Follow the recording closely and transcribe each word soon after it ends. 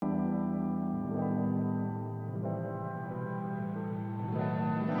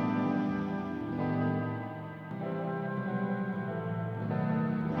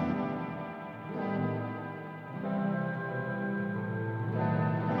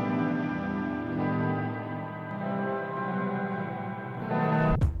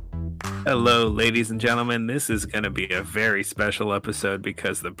Hello, ladies and gentlemen. This is going to be a very special episode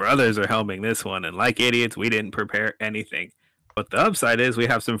because the brothers are helming this one, and like idiots, we didn't prepare anything. But the upside is we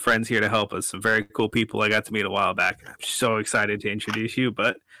have some friends here to help us, some very cool people I got to meet a while back. I'm so excited to introduce you,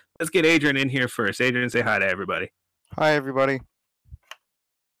 but let's get Adrian in here first. Adrian, say hi to everybody. Hi, everybody.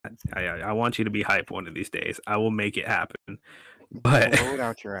 I want you to be hype one of these days. I will make it happen. But Blow it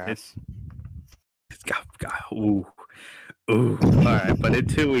out your ass. Ooh. All right, but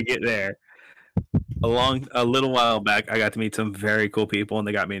until we get there, a little while back, I got to meet some very cool people, and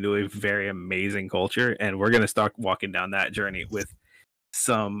they got me into a very amazing culture. And we're gonna start walking down that journey with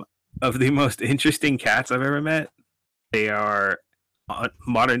some of the most interesting cats I've ever met. They are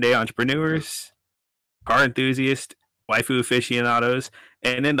modern day entrepreneurs, car enthusiasts, waifu aficionados,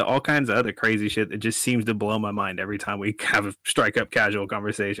 and into all kinds of other crazy shit that just seems to blow my mind every time we have a strike up casual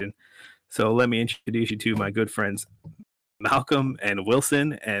conversation. So let me introduce you to my good friends Malcolm and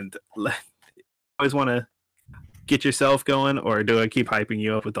Wilson. And always want to get yourself going, or do I keep hyping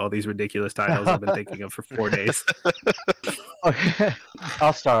you up with all these ridiculous titles I've been thinking of for 4 days? Okay,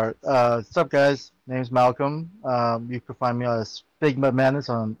 I'll start. What's up, guys? Name's Malcolm. You can find me as Figma Madness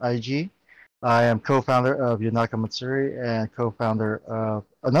on IG. I am co-founder of Yonaka Matsuri and co-founder of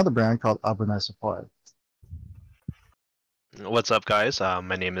another brand called Abunai Supply. What's up, guys?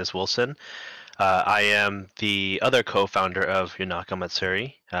 My name is Wilson. I am the other co-founder of Yonaka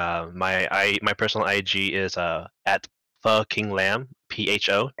Matsuri. My personal IG is at fucking lamb,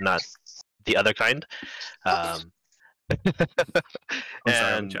 PHO, not the other kind. I'm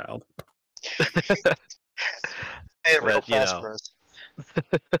sorry, child. Real fast for us.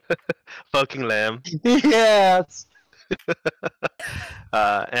 Fucking lamb. Yes.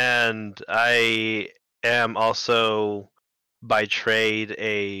 And I am also by trade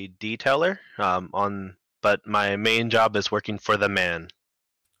a detailer. But my main job is working for the man.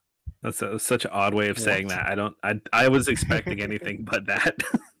 That's such an odd way of saying that. I was expecting anything but that.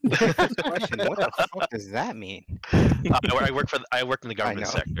 Question: what the fuck does that mean? I work in the government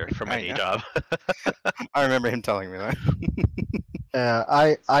sector for my day job. I remember him telling me that.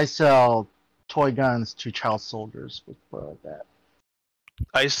 I sell toy guns to child soldiers, like that.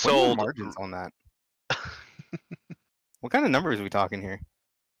 I sold what are the margins on that. What kind of numbers are we talking here?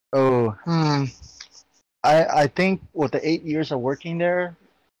 Oh, I think with the 8 years of working there,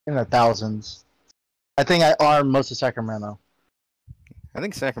 in the thousands. I think I armed most of Sacramento. I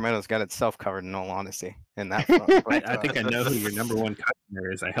think Sacramento's got itself covered, in all honesty, in that front. But, I think I know who your number one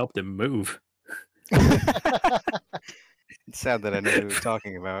customer is. I helped him move. It's sad that I know who you're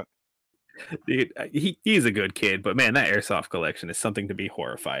talking about. Dude, he's a good kid, but man, that airsoft collection is something to be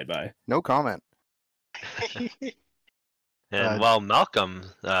horrified by. No comment. And while Malcolm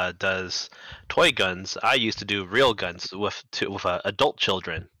does toy guns, I used to do real guns with adult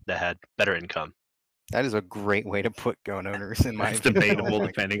children that had better income. That is a great way to put gun owners in my It's debatable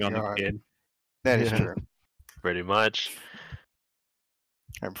depending on the kid. That is true. Pretty much.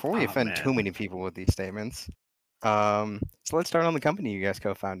 All right, before we offend too many people with these statements, so let's start on the company you guys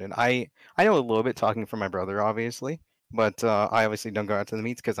co-founded. I know a little bit, talking from my brother, obviously, but I obviously don't go out to the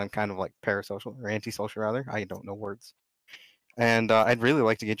meets because I'm kind of like parasocial, or antisocial rather. I don't know words. And I'd really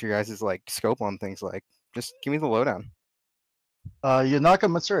like to get your guys' like scope on things. Like, just give me the lowdown.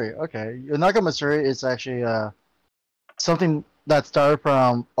 Yonaka Matsuri. Okay, Yonaka Matsuri is actually something that started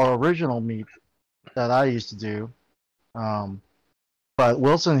from our original meet that I used to do. But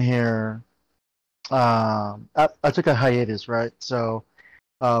Wilson here, I took a hiatus, right? So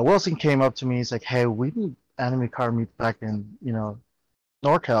Wilson came up to me. He's like, "Hey, we need anime car meet back in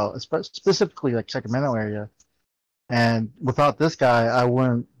NorCal, specifically like Sacramento area. And without this guy, I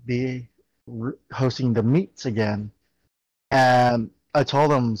wouldn't be hosting the meets again." And I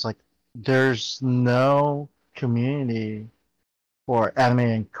told him, it's like, there's no community for anime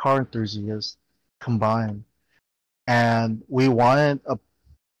and car enthusiasts combined. And we wanted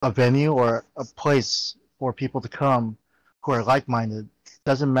a venue or a place for people to come who are like-minded.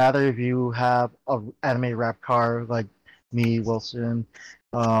 Doesn't matter if you have an anime rap car like me, Wilson,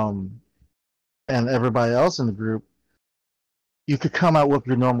 and everybody else in the group. You could come out with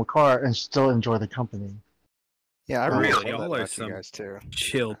your normal car and still enjoy the company. Yeah, I really y'all are some guys too.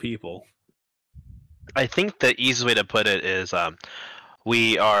 Chill people. I think the easiest way to put it is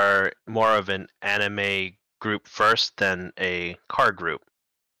we are more of an anime group first than a car group.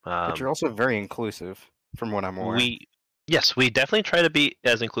 But you're also very inclusive, from what I'm aware. Yes, we definitely try to be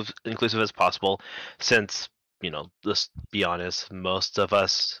as inclusive as possible, since, let's be honest, most of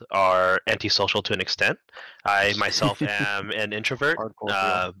us are antisocial to an extent. I myself am an introvert,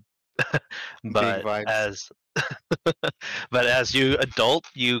 but vibes. as you adult,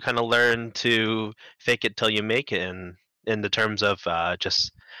 you kind of learn to fake it till you make it, and in the terms of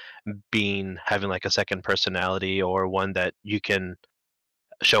just having like a second personality or one that you can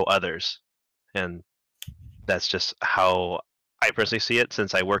show others, and that's just how I personally see it.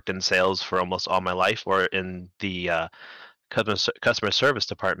 Since I worked in sales for almost all my life, or in the customer service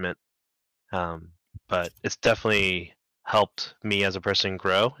department, but it's definitely helped me as a person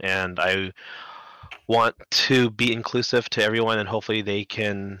grow, and I want to be inclusive to everyone, and hopefully they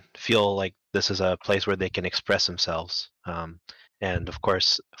can feel like this is a place where they can express themselves, and of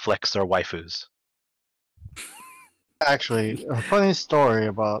course flex their waifus. Actually, a funny story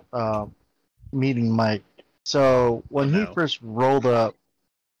about meeting Mike. So when he first rolled up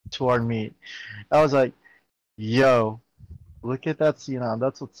to our meet, I was like, "Yo, look at that Xenon.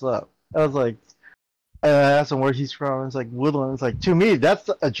 That's what's up." I was like, and I asked him where he's from. It's like Woodland. It's like, to me, that's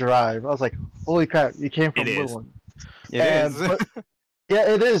a drive. I was like, "Holy crap, you came from Woodland." It is. Yeah,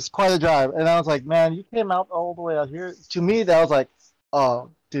 it is quite a drive. And I was like, "Man, you came out all the way out here." To me, that was like, "Oh,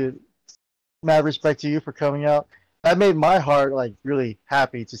 dude, mad respect to you for coming out." That made my heart like really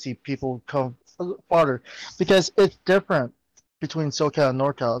happy to see people come farther, because it's different between SoCal and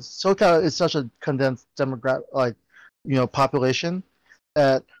NorCal. SoCal is such a condensed demographic, like, population,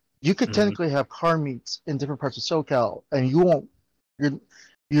 that you could technically have car meets in different parts of SoCal, and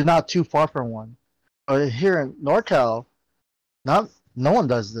you're not too far from one. But here in NorCal, no one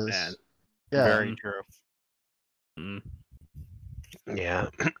does this. Man. Yeah. Very true. Yeah,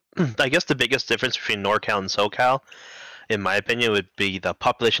 I guess the biggest difference between NorCal and SoCal, in my opinion, would be the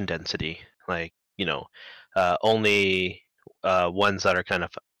population density. Like, only ones that are kind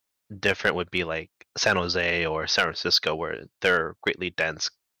of different would be like San Jose or San Francisco, where they're greatly dense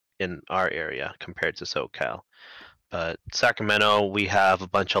in our area compared to SoCal. But Sacramento, we have a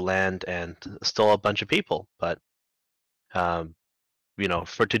bunch of land and still a bunch of people. But to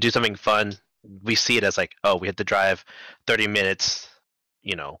do something fun, we see it as like, oh, we had to drive 30 minutes,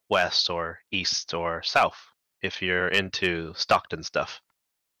 west or east or south if you're into Stockton stuff.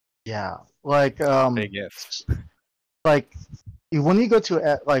 Yeah, like Big ifs. like when you go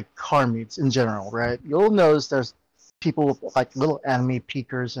to like car meets in general, right? You'll notice there's people with like little anime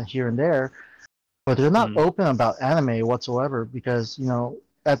peekers and here and there, but they're not open about anime whatsoever, because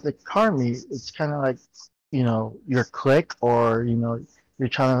at the car meet it's kind of like your clique, or you're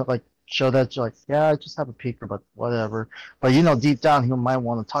trying to like show that you're like, yeah, I just have a peeker, but whatever. But deep down he might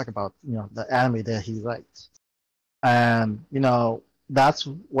want to talk about the anime that he likes, and that's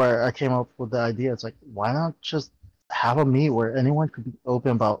where I came up with the idea. It's like, why not just have a meet where anyone could be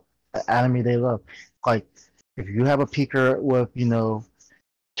open about the anime they love? Like, if you have a peeker with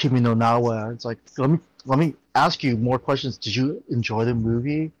Kimi no Nawa, it's like, let me ask you more questions. Did you enjoy the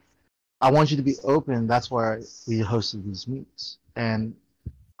movie? I want you to be open. That's why we hosted these meets. And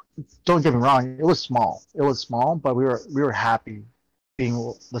don't get me wrong, it was small. It was small, but we were happy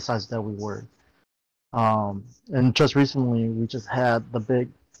being the size that we were. And just recently, we just had the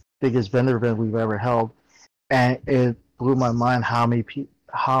biggest vendor event we've ever held, and it blew my mind how many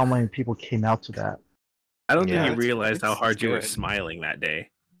people came out to that. I don't think you realized how hard you were smiling that day.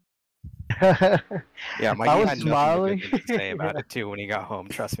 Yeah, Mikey was had smiling. nothing but good to say about it too when he got home.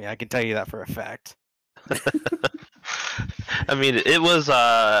 Trust me, I can tell you that for a fact. I mean, it was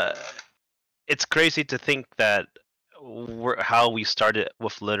it's crazy to think that how we started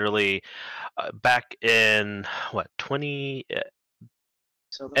with literally back in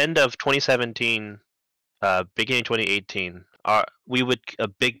end of 2017, beginning 2018. A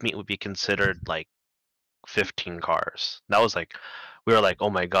big meet would be considered like 15 cars. That was like, we were like, oh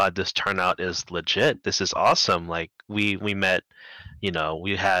my god, this turnout is legit. This is awesome. Like we met,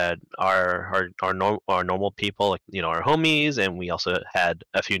 we had our normal people, like our homies, and we also had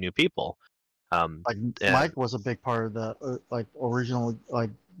a few new people. Like Mike was a big part of the like original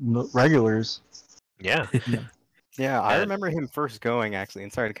regulars. Yeah. Yeah, I remember him first going, actually,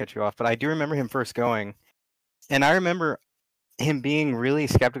 and sorry to cut you off, but I do remember him first going, and I remember him being really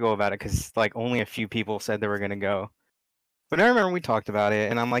skeptical about it because like only a few people said they were gonna go. But I remember we talked about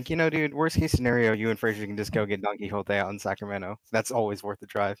it, and I'm like, dude, worst case scenario, you and Fraser can just go get Don Quixote out in Sacramento. That's always worth the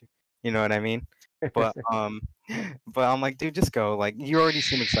drive. You know what I mean? But but I'm like, dude, just go. Like, you already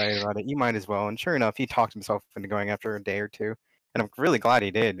seem excited about it. You might as well. And sure enough, he talked himself into going after a day or two. And I'm really glad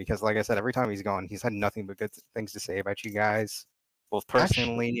he did, because like I said, every time he's gone, he's had nothing but good things to say about you guys, both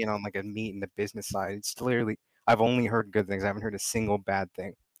personally and on like a meet and the business side. It's literally, I've only heard good things. I haven't heard a single bad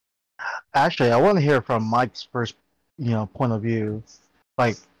thing. Actually, I want to hear from Mike's first, point of view.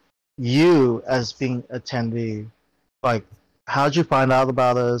 Like, you as being attendee, like, how'd you find out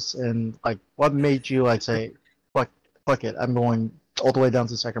about us, and like what made you like say, fuck it, I'm going all the way down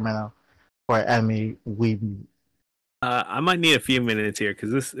to Sacramento for anime weeb. I might need a few minutes here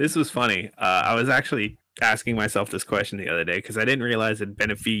because this was funny. I was actually asking myself this question the other day because I didn't realize it'd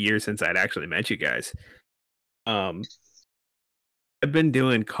been a few years since I'd actually met you guys. I've been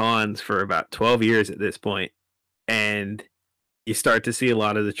doing cons for about 12 years at this point, and you start to see a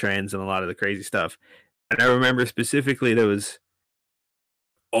lot of the trends and a lot of the crazy stuff. And I remember specifically there was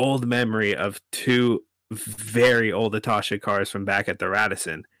old memory of two very old Atasha cars from back at the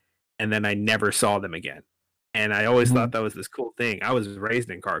Radisson, and then I never saw them again. And I always thought that was this cool thing. I was raised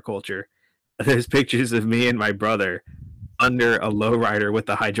in car culture. There's pictures of me and my brother under a lowrider with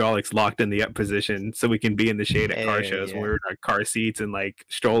the hydraulics locked in the up position so we can be in the shade at car shows when we were in our car seats and like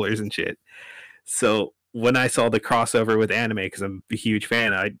strollers and shit. So when I saw the crossover with anime, because I'm a huge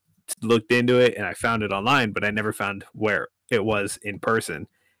fan, I looked into it and I found it online, but I never found where it was in person.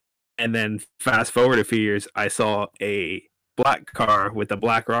 And then fast forward a few years, I saw a black car with a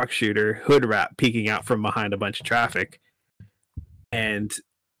black rock shooter hood wrap peeking out from behind a bunch of traffic. And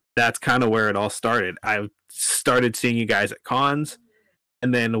that's kind of where it all started. I started seeing you guys at cons,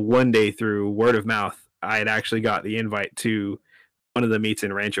 and then one day through word of mouth, I had actually got the invite to one of the meets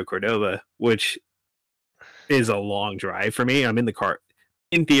in Rancho Cordova, which is a long drive for me. I'm in the car.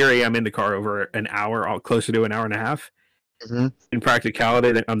 In theory, I'm in the car over an hour, closer to an hour and a half. Mm-hmm. In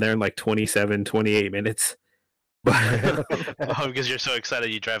practicality, I'm there in like 27, 28 minutes. But because you're so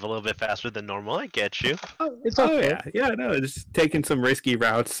excited, you drive a little bit faster than normal. I get you. It's okay. Yeah. No, just taking some risky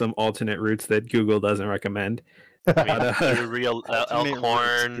routes, some alternate routes that Google doesn't recommend. Your real Alternate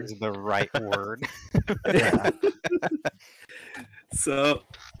Elkhorn routes is the right word. Yeah. So,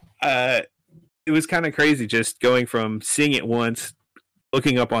 it was kind of crazy just going from seeing it once,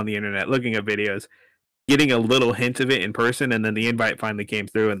 looking up on the internet, looking at videos, getting a little hint of it in person, and then the invite finally came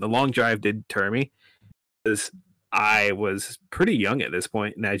through. And the long drive did deter me because I was pretty young at this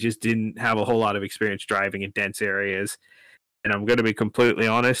point, and I just didn't have a whole lot of experience driving in dense areas. And I'm going to be completely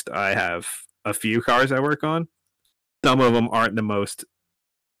honest, I have a few cars I work on. Some of them aren't the most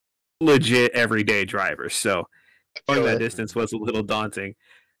legit everyday drivers, so going that distance was a little daunting.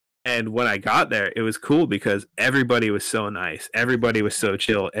 And when I got there, it was cool because everybody was so nice. Everybody was so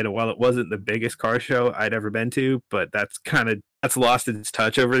chill. And while it wasn't the biggest car show I'd ever been to, but that's lost its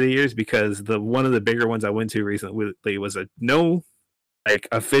touch over the years because one of the bigger ones I went to recently was a no like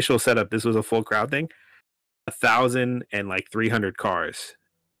official setup. This was a full crowd thing. 1,000 and like 300 cars.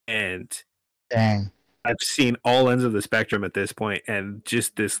 And Dang. I've seen all ends of the spectrum at this point, and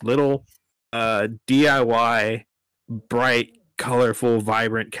just this little DIY, bright, colorful,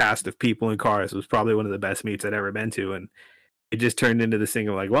 vibrant cast of people and cars was probably one of the best meets I'd ever been to. And it just turned into this thing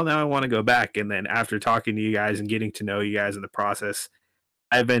of like, well, now I want to go back. And then after talking to you guys and getting to know you guys in the process,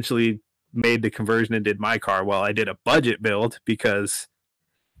 I eventually made the conversion and did my car. Well, I did a budget build because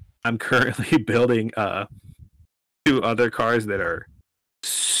I'm currently building 2 other cars that are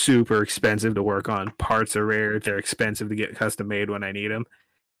super expensive to work on. Parts are rare. They're expensive to get custom made when I need them.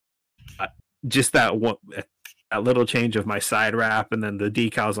 Just that little change of my side wrap and then the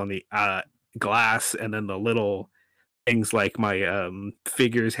decals on the glass and then the little things like my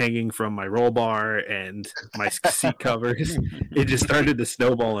figures hanging from my roll bar and my seat covers. It just started to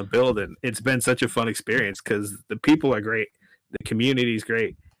snowball and build, and it's been such a fun experience because the people are great, the community is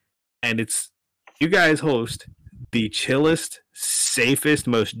great, and you guys host the chillest, safest,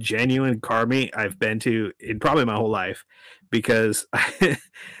 most genuine car meet I've been to in probably my whole life because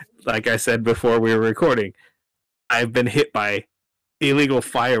like I said before we were recording, I've been hit by illegal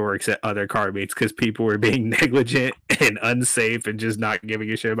fireworks at other car meets because people were being negligent and unsafe and just not giving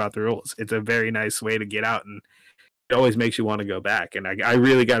a shit about the rules. It's a very nice way to get out, and it always makes you want to go back. And I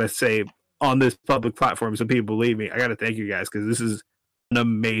really got to say, on this public platform, so people believe me, I got to thank you guys because this is an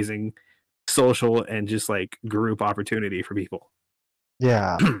amazing social and just like group opportunity for people.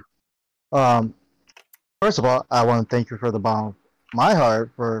 Yeah. First of all, I want to thank you for the bottom of my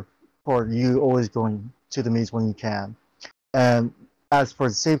heart for you always going to the meets when you can. And as for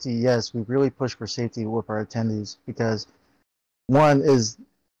safety, yes, we really push for safety with our attendees because one is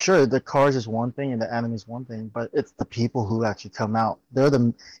sure the cars is one thing and the anime is one thing, but it's the people who actually come out.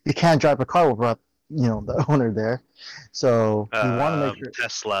 You can't drive a car without the owner there. So we want to make sure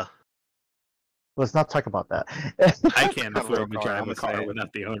Tesla. Let's not talk about that. I can't afford to drive a car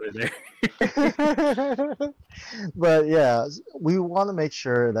without the owner there. But yeah, we want to make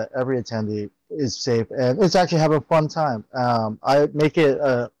sure that every attendee is safe and it's actually have a fun time. I make it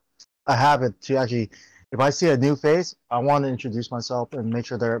a habit to actually, if I see a new face, I want to introduce myself and make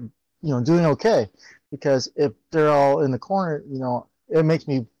sure they're doing okay. because if they're all in the corner, it makes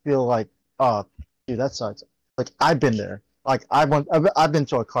me feel like, oh, dude, that sucks. Like I've been there. Like I've been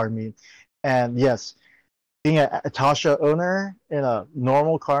to a car meet, and yes, being a Tasha owner in a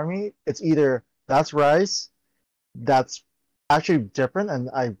normal car meet, it's either that's Rice, that's actually different, and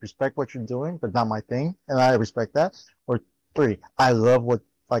I respect what you're doing, but not my thing, and I respect that. Or three, I love what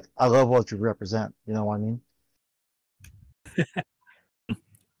you represent. You know what I mean?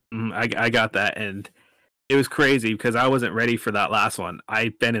 I got that, and it was crazy because I wasn't ready for that last one.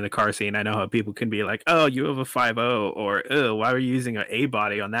 I've been in the car scene. I know how people can be like, "Oh, you have a 5.0," or "Oh, why are you using an A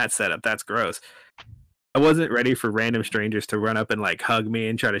body on that setup? That's gross." I wasn't ready for random strangers to run up and like hug me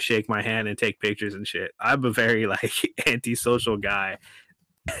and try to shake my hand and take pictures and shit. I'm a very like antisocial guy,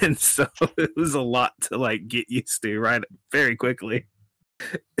 and so it was a lot to like get used to right very quickly.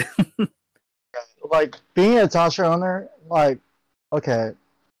 Like being a Tasha owner, like okay,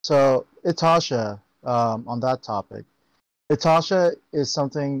 so Itasha, on that topic, Itasha is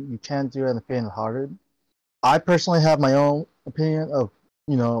something you can't do in the faint-hearted. I personally have my own opinion of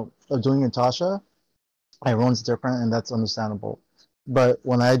doing Itasha. Everyone's different, and that's understandable. But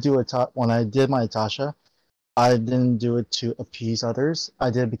when I did my Itasha, I didn't do it to appease others. I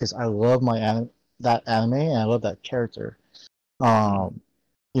did it because I love that anime and I love that character. You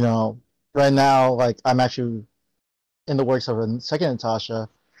know, right now, like I'm actually in the works of a second Natasha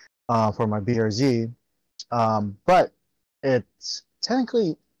for my BRZ, but it's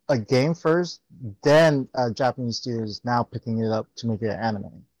technically a game first, then Japanese studios now picking it up to make it an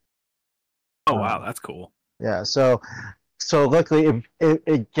anime. Oh wow, that's cool. Yeah, so luckily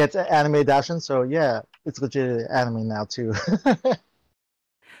it gets an anime adaptation, so yeah, it's legit anime now too.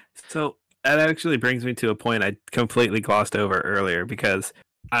 So that actually brings me to a point I completely glossed over earlier because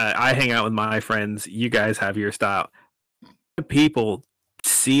I hang out with my friends. You guys have your style. People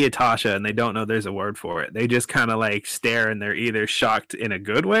see Itasha and they don't know there's a word for it. They just kind of like stare and they're either shocked in a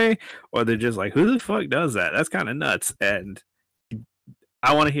good way or they're just like, who the fuck does that? That's kind of nuts. And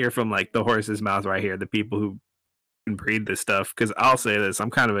I want to hear from like the horse's mouth right here, the people who can breed this stuff. Because I'll say this,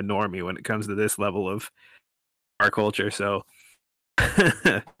 I'm kind of a normie when it comes to this level of our culture. So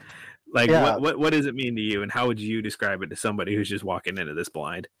like Yeah. what does it mean to you and how would you describe it to somebody who's just walking into this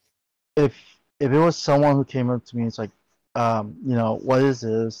blind? If it was someone who came up to me, it's like, what is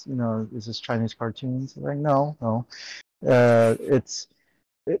this? Is this Chinese cartoons? Like, no. This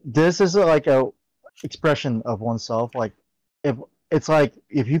is like a expression of oneself. Like, if it's like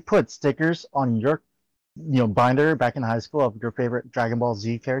if you put stickers on your binder back in high school of your favorite Dragon Ball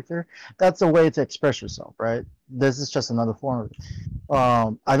Z character, that's a way to express yourself, right? This is just another form of it.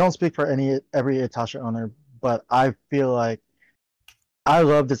 I don't speak for every Itasha owner, but I feel like I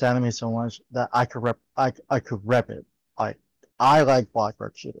love this anime so much that I could rep it. Like I like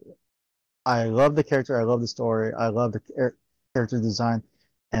Blackbird shit. I love the character, I love the story, I love the character design,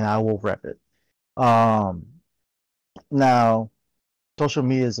 and I will rep it. Now social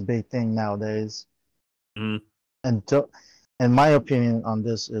media is a big thing nowadays. Mm. And my opinion on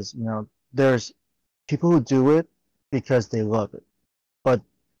this is, there's people who do it because they love it, but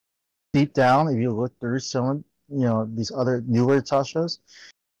deep down, if you look through some, these other newer Tashas,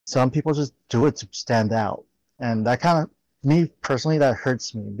 some people just do it to stand out, and that kind of me personally that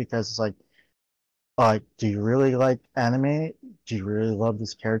hurts me because it's like, do you really like anime? Do you really love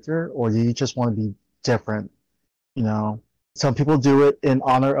this character, or do you just want to be different? Some people do it in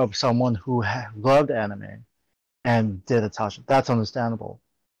honor of someone who loved anime and did a Tasha. That's understandable.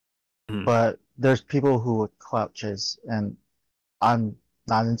 Mm. But there's people who would clout chase, and I'm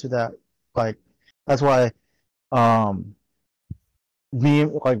not into that. Like that's why me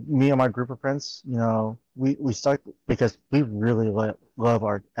and my group of friends, we stuck because we really love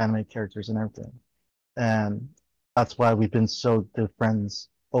our anime characters and everything. And that's why we've been so good friends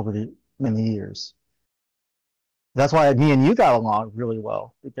over the many years. That's why me and you got along really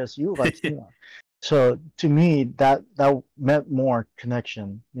well because you like So to me, that meant more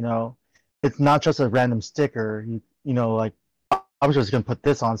connection. It's not just a random sticker. Like I was just gonna put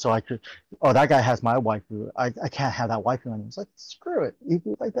this on so I could. Oh, that guy has my waifu. I can't have that waifu on. It's like screw it. If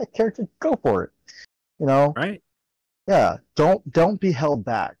you like that character, go for it. Right? Yeah. Don't be held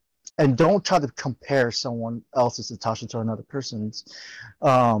back, and don't try to compare someone else's Itasha to another person's.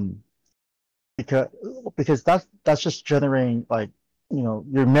 Because that's just generating like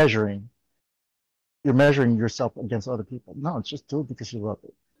you're measuring yourself against other people. No, it's just do it because you love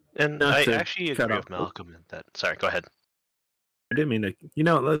it. And I actually agree with Malcolm in that. Sorry, go ahead. I didn't mean to,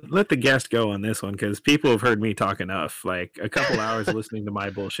 let the guest go on this one because people have heard me talk enough. Like a couple hours listening to my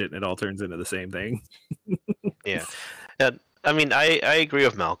bullshit, and it all turns into the same thing. Yeah. And I mean, I agree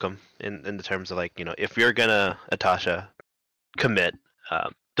with Malcolm in the terms of like, if you're gonna Atasha commit,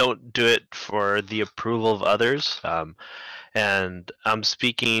 don't do it for the approval of others. And I'm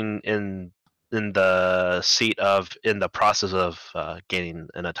speaking in the seat of in the process of getting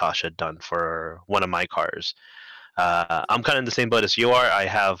an Atasha done for one of my cars. I'm kind of in the same boat as you are. I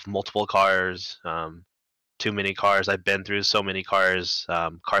have multiple cars, too many cars. I've been through so many cars.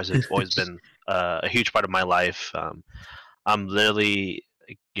 Cars have always been a huge part of my life. I'm literally,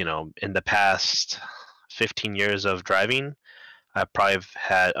 in the past 15 years of driving, I probably have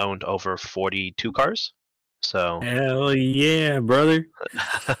had owned over 42 cars. So Hell yeah, brother.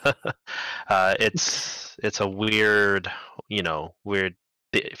 it's a weird, weird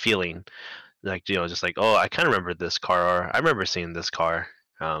feeling, like just like, oh, I kind of remember this car, or I remember seeing this car,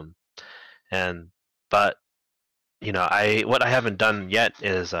 and but what I haven't done yet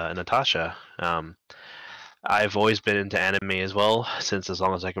is Natasha. I've always been into anime as well since as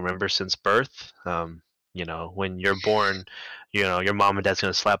long as I can remember, since birth. When you're born, your mom and dad's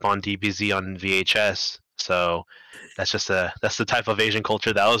gonna slap on DBZ on VHS. So that's the type of Asian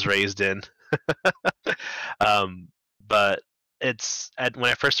culture that I was raised in. But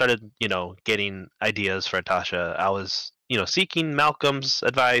when I first started, getting ideas for Natasha, I was, seeking Malcolm's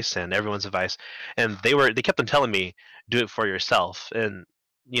advice and everyone's advice, and they kept on telling me, do it for yourself. And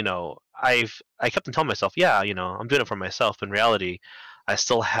I kept on telling myself, yeah, I'm doing it for myself. In reality, I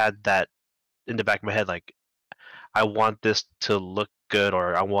still had that in the back of my head, like, I want this to look good,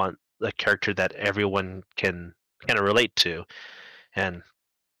 or I want a character that everyone can kind of relate to. And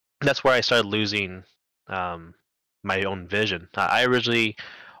that's where I started losing my own vision. I originally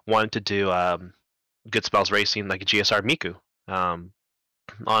wanted to do Good Smells Racing, like a GSR Miku,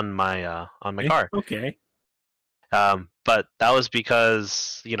 on my car. Okay. But that was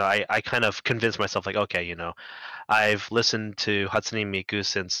because I kind of convinced myself, like, okay, I've listened to Hatsune Miku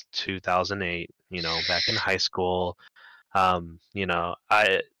since 2008, back in high school. And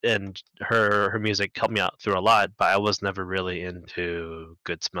her music helped me out through a lot, but I was never really into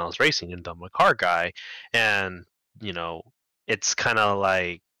Good Smells Racing, and I'm a car guy. And it's kind of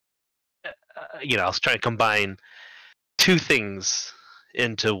like I was trying to combine two things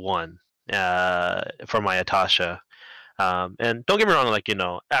into one for my Atasha. And don't get me wrong, like,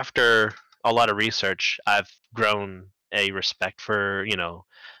 after a lot of research, I've grown a respect for,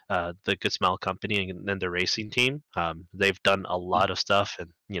 the Good Smell Company and the racing team. They've done a lot of stuff, and,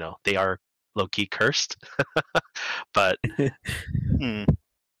 they are low-key cursed. But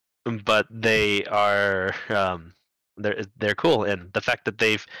but they are, they're cool. And the fact that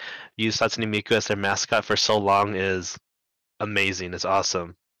they've used Hatsune Miku as their mascot for so long is amazing. It's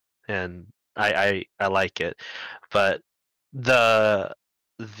awesome. And I like it. But the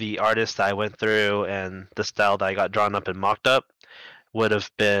artist I went through and the style that I got drawn up and mocked up would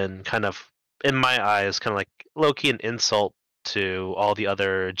have been kind of, in my eyes, kind of like low-key an insult to all the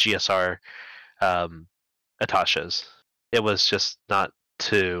other GSR Atashas. It was just not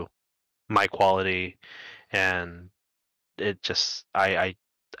to my quality, and it just I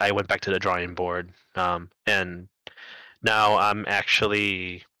went back to the drawing board. And now I'm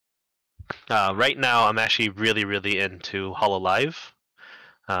actually right now I'm actually really, really into Hololive.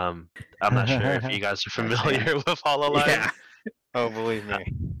 I'm not sure if you guys are familiar with Hololive. Yeah. Oh, believe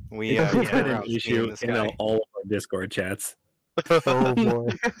me, we It's been an browse me issue and this in guy. all of our Discord chats. Oh boy.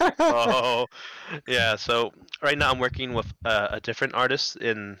 Oh, yeah. So right now I'm working with a different artist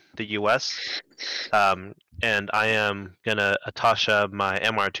in the U.S. And I am gonna Atasha my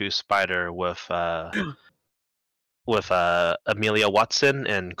MR2 Spider with Amelia Watson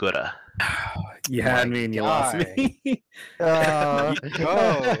and Gura. You had My me and you lost guy. me. Yo,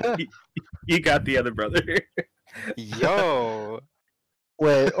 You got the other brother. yo.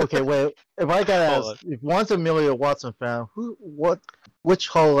 Wait, okay, wait. If I gotta Hold ask, if one's Amelia Watson fan, which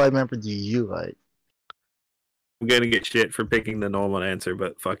Hololive member do you like? I'm gonna get shit for picking the normal answer,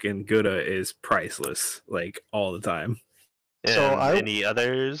 but fucking Gouda is priceless, like all the time. And So any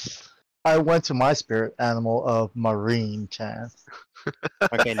others? I went to my spirit animal of Marine Chan.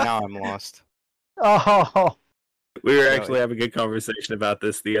 Okay, now I'm lost. Oh, We were Yo, actually having a good conversation about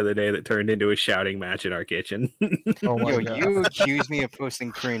this the other day that turned into a shouting match in our kitchen. oh my Yo, god. you accused me of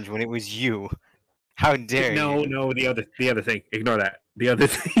posting cringe when it was you. How dare no, you? no, the other thing. Ignore that. The other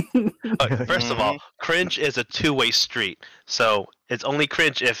thing. First of all, cringe is a two-way street. So it's only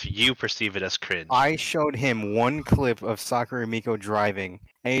cringe if you perceive it as cringe. I showed him one clip of Sakura Miko driving,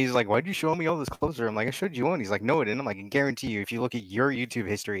 and he's like, "Why'd you show me all this closer?" I'm like, "I showed you one." He's like, "No, it didn't." I'm like, "I guarantee you, if you look at your YouTube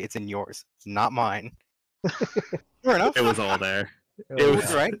history, it's in yours. It's not mine." Fair enough. It was all there. Oh, It Who was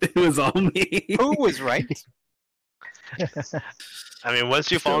was right? It was all me. Who was right? I mean,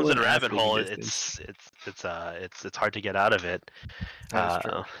 once you fall Still into an the rabbit athlete hole, distance. it's hard to get out of it. That is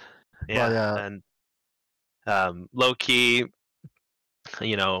true. Yeah, yeah. and low key,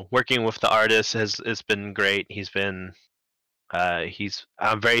 working with the artist has been great.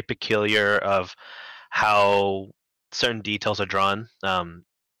 I'm very peculiar of how certain details are drawn.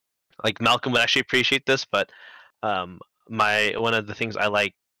 Like Malcolm would actually appreciate this, but um, my one of the things I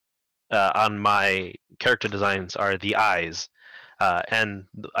like on my character designs are the eyes, and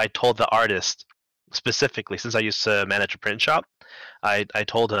I told the artist specifically, since I used to manage a print shop, I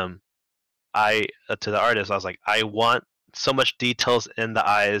told him to the artist, I was like, I want so much details in the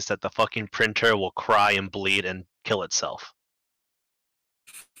eyes that the fucking printer will cry and bleed and kill itself.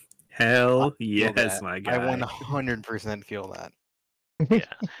 Hell Feel yes, that. my I guy. 100% feel that. Yeah.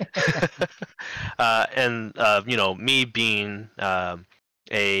 And me being I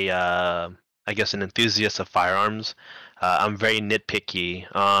guess an enthusiast of firearms, I'm very nitpicky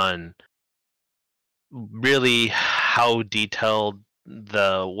on really how detailed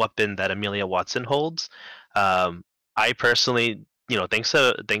the weapon that Amelia Watson holds. I personally, thanks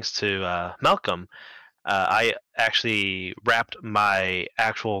to Malcolm, I actually wrapped my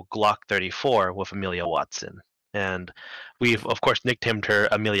actual Glock 34 with Amelia Watson, and we've of course nicknamed her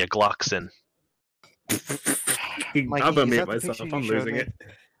Amelia Glockson. Mikey, I'm gonna is mute that the myself. picture I'm you showed losing me? it.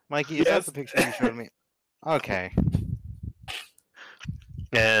 Mikey, is that the picture you showed me? Okay.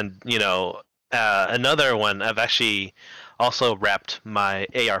 And another one, I've actually also wrapped my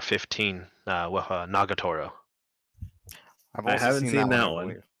AR-15 with Nagatoro. I've I also haven't seen that I one.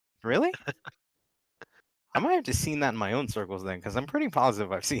 believe. Really? I might have just seen that in my own circles then, because I'm pretty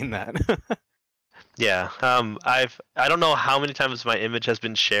positive I've seen that. Yeah, I don't know how many times my image has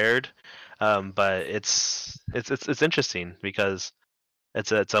been shared, but it's interesting because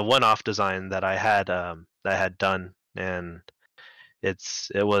it's a one-off design that I had done, and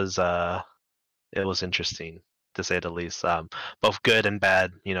it was interesting to say the least. Both good and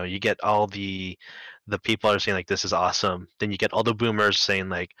bad. You get all the people are saying like this is awesome. Then you get all the boomers saying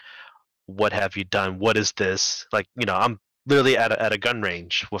like, what have you done? What is this? Like I'm literally at a gun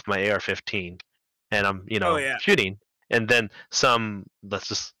range with my AR-15, and I'm Oh yeah. shooting. And then some, let's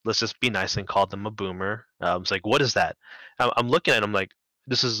just be nice and call them a boomer. It's like, what is that? I'm looking at him like,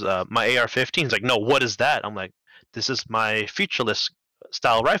 this is my AR-15. It's like, no, what is that? I'm like, this is my featureless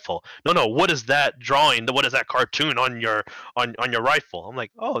style rifle. No, what is that drawing? What is that cartoon on your rifle? I'm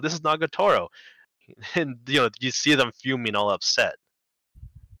like, oh, this is Nagatoro. And you see them fuming, all upset.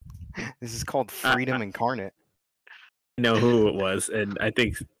 This is called Freedom Incarnate. I know who it was, and I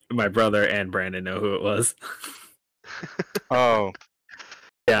think my brother and Brandon know who it was. Oh.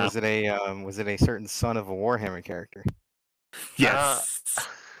 Yeah. Was it a certain son of a Warhammer character? Yes.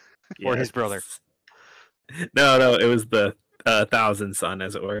 Or his brother? No, it was the Thousand Son,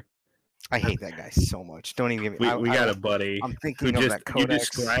 as it were. I hate that guy so much. Don't even get me. We got a buddy I'm thinking of that you Codex.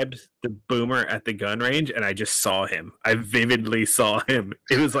 described the boomer at the gun range, and I just saw him. I vividly saw him.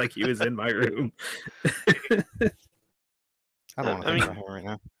 It was like he was in my room. I don't want to think about him right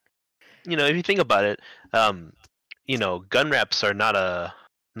now. If you think about it, gun wraps are not a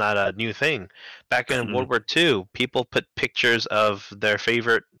new thing. Back in World War II, people put pictures of their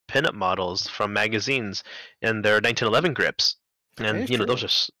favorite pinup models from magazines in their 1911 grips, and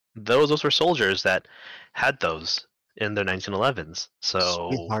those were soldiers that had those in their 1911s. So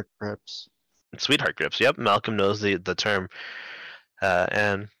Sweetheart grips. Sweetheart grips. Yep, Malcolm knows the term,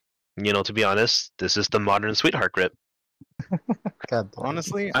 and to be honest, this is the modern sweetheart grip.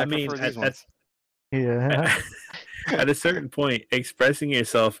 Honestly, I prefer these ones. Yeah. At a certain point, expressing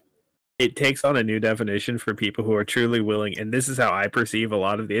yourself, it takes on a new definition for people who are truly willing, and this is how I perceive a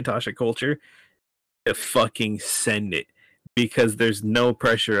lot of the Atasha culture, to fucking send it. Because there's no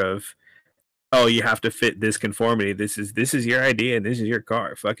pressure of, oh, you have to fit this conformity. This is your idea and this is your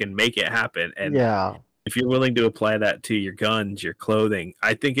car. Fucking make it happen. And yeah, if you're willing to apply that to your guns, your clothing,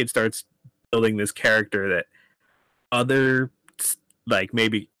 I think it starts building this character that other, like,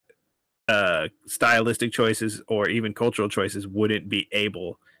 maybe stylistic choices or even cultural choices wouldn't be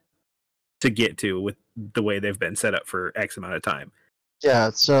able to get to with the way they've been set up for X amount of time.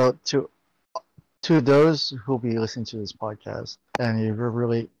 Yeah, so to those who'll be listening to this podcast, and you're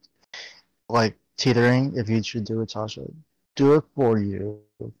really like teetering if you should do a Tasha, do it for you.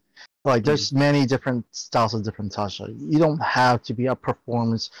 Like, there's many different styles of different Tasha. You don't have to be a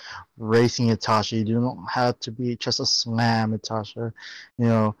performance racing Tasha. You don't have to be just a slam Tasha.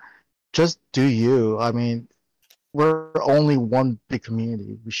 Just do you. I mean, we're only one big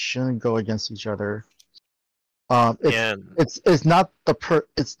community. We shouldn't go against each other. And It's not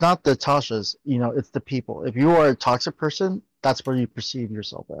it's not the Tasha's, it's the people. If you are a toxic person, that's where you perceive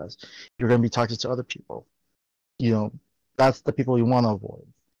yourself as. You're gonna be toxic to other people. That's the people you want to avoid.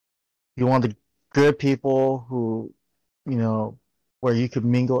 You want the good people who, where you could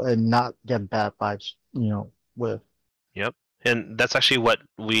mingle and not get bad vibes, with. Yep, and that's actually what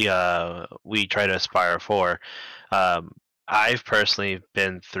we try to aspire for. I've personally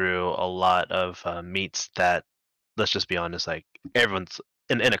been through a lot of meets that, let's just be honest, like everyone's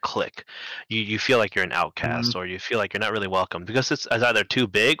in a clique. You feel like you're an outcast, or you feel like you're not really welcome because it's either too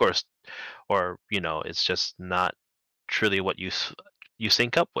big or it's just not truly what you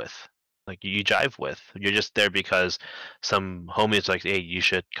sync up with, like you jive with. You're just there because some homies like, hey, you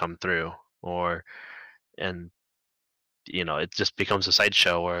should come through, and it just becomes a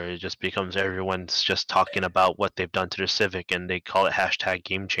sideshow, or it just becomes everyone's just talking about what they've done to their Civic, and they call it hashtag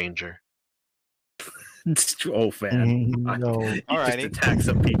game changer. Oh, fan. No. You just attack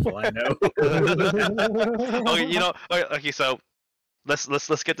some people, I know. Okay, so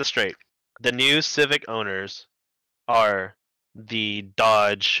let's get this straight. The new Civic owners are the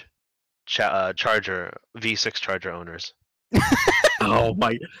Dodge Charger V6 Charger owners. Oh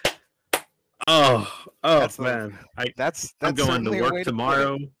my! Oh That's man! That's I'm going to certainly a way work to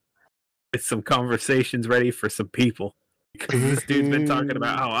tomorrow. Get some conversations ready for some people. Because this dude's been talking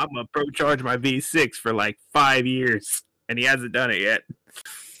about how I'm gonna pro charge my V6 for like 5 years, and he hasn't done it yet.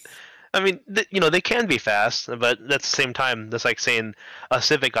 I mean, they can be fast, but at the same time, that's like saying a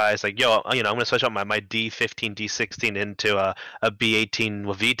Civic guy is like, yo, I'm gonna switch out my D15, D16 into a B18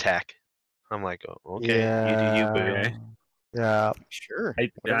 with VTEC. I'm like, oh, okay, Yeah. you do you, boo. Okay. Yeah. Sure. I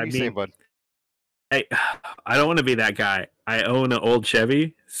Whatever you say, mean, bud. I don't want to be that guy. I own an old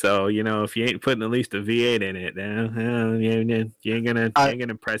Chevy, so if you ain't putting at least a V8 in it, then you ain't gonna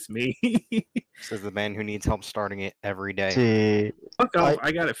impress me. Says the man who needs help starting it every day. See, Fuck off!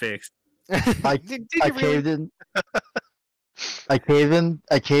 I got it fixed. I caved in. I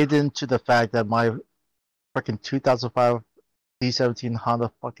caved into the fact that my fucking 2005 D17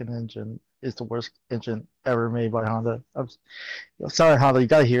 Honda fucking engine is the worst engine ever made by Honda. I'm sorry, Honda, you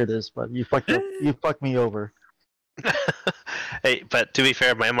gotta hear this, but you fucked me over. Hey, but to be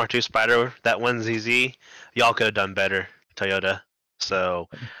fair, my MR2 Spider, that one's easy. Y'all could have done better, Toyota. So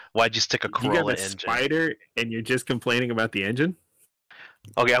why'd you stick a Corolla you got a engine? Spider, and you're just complaining about the engine?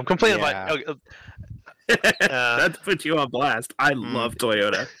 Okay, I'm complaining Yeah. about. That puts you on blast. I love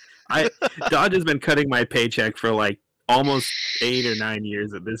Toyota. Dodge has been cutting my paycheck for like almost 8 or 9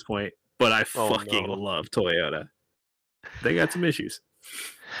 years at this point, but I fucking love Toyota. They got some issues.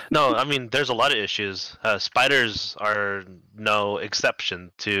 No, I mean, there's a lot of issues. Spiders are no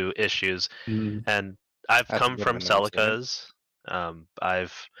exception to issues, and I've That's come a good from one to understand.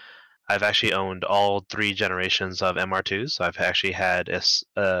 Celicas. I've actually owned all 3 generations of MR2s. I've actually had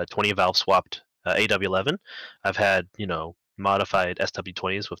a 20 valve swapped AW11. I've had modified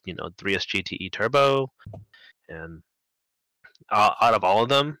SW20s with 3S GTE turbo, and out of all of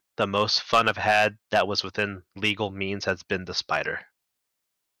them, the most fun I've had that was within legal means has been the Spider.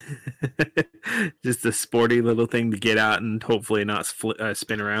 Just a sporty little thing to get out and hopefully not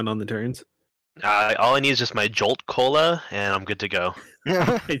spin around on the turns. All I need is just my Jolt Cola, and I'm good to go.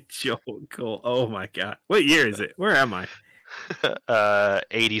 Jolt Cola. Oh my god! What year is it? Where am I?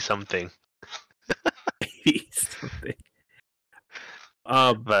 80 something. 80 something.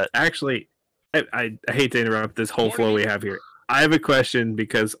 But actually, I hate to interrupt this whole flow we have here. I have a question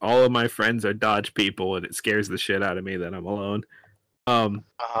because all of my friends are Dodge people, and it scares the shit out of me that I'm alone.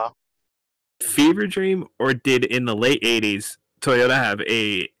 Fever Dream, or did in the late 80s Toyota have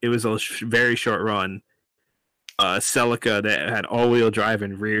it was a very short run Celica that had all-wheel drive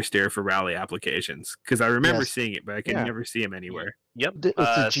and rear steer for rally applications? Because I remember seeing it, but I could never see them anywhere. Yep. It's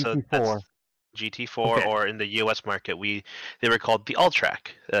the GT4. GT4, Okay. or in the U.S. market, they were called the Alltrack.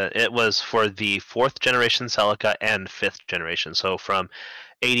 It was for the 4th generation Celica and 5th generation, so from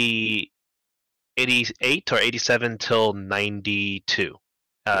 88 or 87 till 92.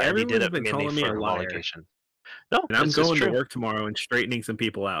 And they did it been mainly calling me for a liar. homologation. No, And I'm it's going to true. work tomorrow and straightening some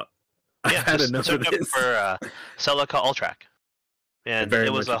people out. Yeah, I've had just enough look of up this. for Celica Alltrack. I And very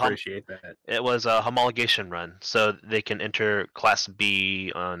it was much a appreciate that. it was a homologation run, so they can enter Class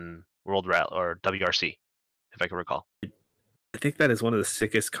B on World Rally or WRC, if I can recall. I think that is one of the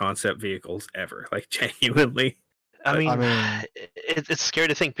sickest concept vehicles ever. Like, genuinely. I mean, mean- it's scary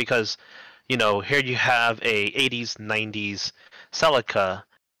to think because, here you have a 80s, 90s Celica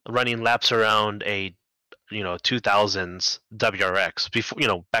running laps around a 2000s WRX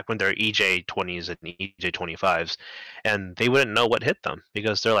before, back when they're EJ20s and EJ25s, and they wouldn't know what hit them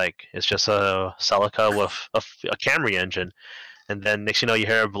because they're like, it's just a Celica with a Camry engine. And then next you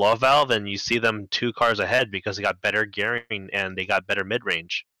hear a blow valve and you see them 2 cars ahead because they got better gearing and they got better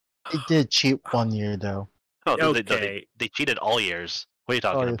mid-range. They did cheat 1 year though. Oh, Okay. they cheated all years. What are you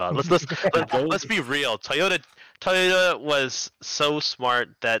talking yeah. about? Let's be real. Toyota was so smart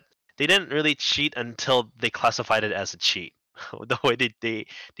that they didn't really cheat until they classified it as a cheat. The way they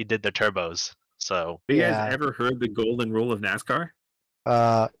did their turbos. So Have you Yeah. guys ever heard the golden rule of NASCAR?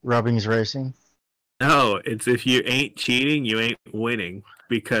 Rubbing's racing. No, it's if you ain't cheating, you ain't winning.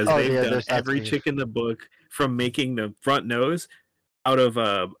 Because Oh, they've yeah, done there's that every too. chick in the book from making the front nose out of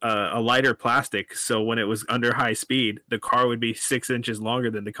a lighter plastic. So when it was under high speed, the car would be 6 inches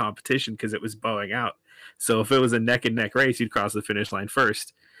longer than the competition because it was bowing out. So if it was a neck and neck race, you'd cross the finish line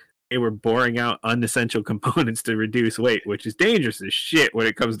first. They were boring out unessential components to reduce weight, which is dangerous as shit when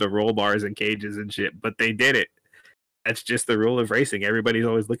it comes to roll bars and cages and shit. But they did it. That's just the rule of racing. Everybody's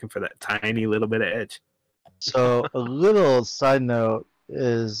always looking for that tiny little bit of edge. So a little side note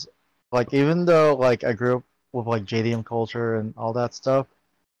is like even though like I grew up with like JDM culture and all that stuff,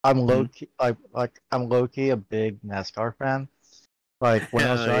 I'm low key I'm low key a big NASCAR fan. Like when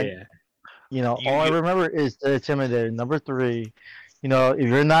I was Hell young, yeah. You- all I you- remember is the Intimidator number 3.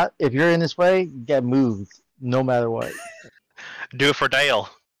 If you're in this way, get moved no matter what. do it for Dale.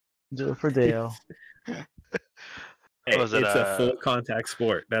 Do it for Dale. Hey, Was it's it, a full contact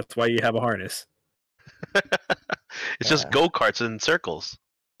sport. That's why you have a harness. It's just Yeah. go-karts in circles.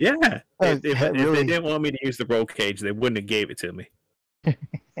 Yeah. If Really- they didn't want me to use the roll cage, they wouldn't have gave it to me. Paid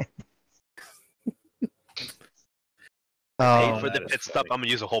Oh, for the that is pit stop. funny. I'm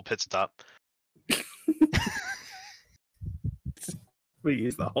gonna use a whole pit stop. We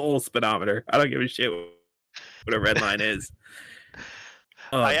use the whole speedometer. I don't give a shit what a red line is.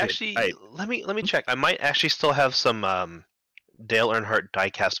 Oh, I dude, actually let me check. I might actually still have some Dale Earnhardt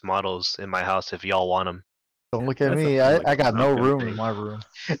diecast models in my house if y'all want them. don't look at That's me. something like I got no Malcolm room thing. in my room.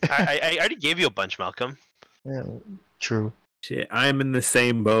 I already gave you a bunch, Malcolm. Yeah, true. shit. I'm in the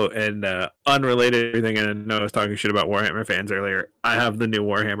same boat, and unrelated to everything. And I know I was talking shit about Warhammer fans earlier. I have the new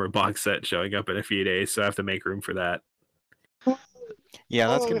Warhammer box set showing up in a few days, so I have to make room for that. Yeah,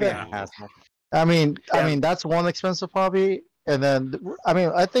 that's Oh, gonna be a yeah. hassle. I mean, Yeah. that's one expensive hobby, and then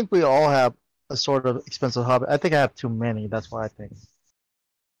I think we all have a sort of expensive hobby. I think I have too many. That's why I think.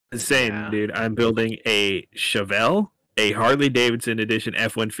 Same, Yeah. dude. I'm building a Chevelle, a Harley Davidson Edition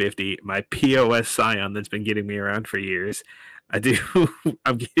F-150, my POS Scion that's been getting me around for years. I'm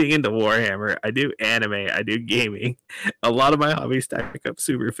getting into Warhammer. I do anime. I do gaming. A lot of my hobbies stack up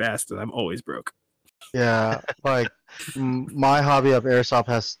super fast, and I'm always broke. Yeah, like my hobby of airsoft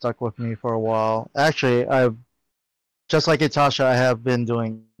has stuck with me for a while. Actually, I've just like Itasha, I have been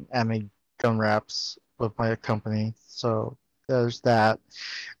doing anime gun wraps with my company. So there's that.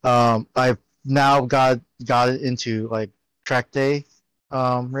 I've now got it into like track day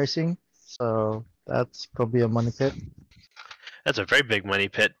racing. So that's gonna be a money pit. That's a very big money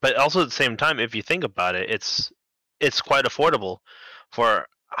pit, but also at the same time, if you think about it, it's quite affordable for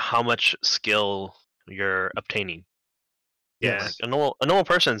how much skill you're obtaining. Yeah. Like a normal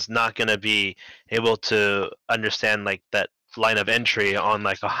person's not gonna be able to understand like that line of entry on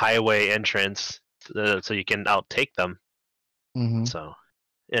like a highway entrance, so you can outtake them. Hmm. So,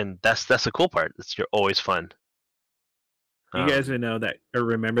 and that's the cool part. You're always fun. You guys know that or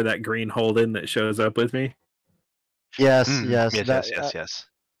remember that green Holden that shows up with me? Yes, yes, that- yes.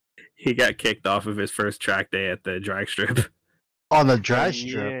 He got kicked off of his first track day at the drag strip. On the dry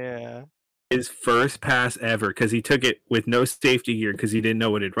strip. Yeah. His first pass ever because he took it with no safety gear because he didn't know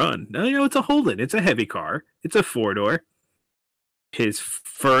what it'd run. No, it's a Holden. It's a heavy car. It's a 4-door. His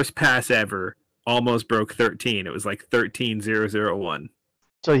first pass ever almost broke 13. It was like 13,001.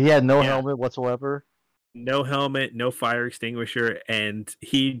 So he had no Yeah. helmet whatsoever. No helmet, no fire extinguisher, and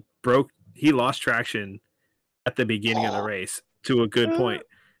he lost traction at the beginning of the race to a good point.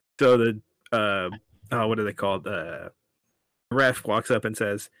 So the what are they called? The ref walks up and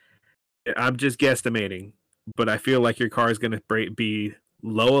says, I'm just guesstimating, but I feel like your car is going to be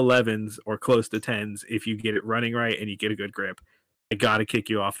low 11s or close to 10s if you get it running right and you get a good grip. I got to kick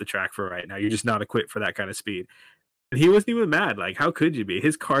you off the track for right now. You're just not equipped for that kind of speed. And he wasn't even mad. Like, how could you be?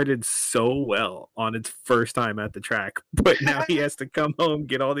 His car did so well on its first time at the track, but now he has to come home,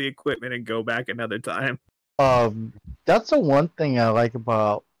 get all the equipment, and go back another time. That's the one thing I like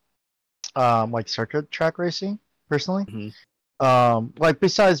about like circuit track racing personally. Mhm. Like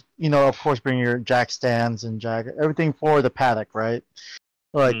besides, of course, bringing your jack stands and everything for the paddock, right?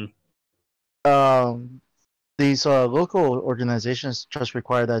 Like, Mhm. these local organizations just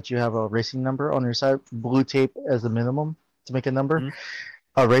require that you have a racing number on your side, blue tape as the minimum to make a number,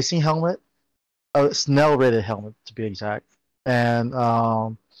 a racing helmet, a Snell rated helmet to be exact, and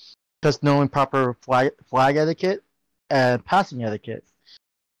just knowing proper flag etiquette and passing etiquette.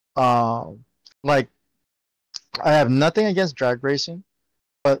 Like I have nothing against drag racing,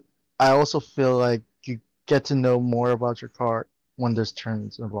 but I also feel like you get to know more about your car when there's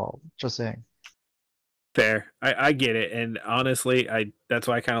turns involved. Just saying. Fair. I get it. And honestly, that's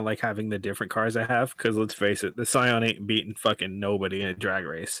why I kind of like having the different cars I have, because let's face it, the Scion ain't beating fucking nobody in a drag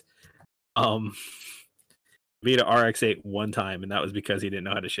race. Beat a RX-8 one time, and that was because he didn't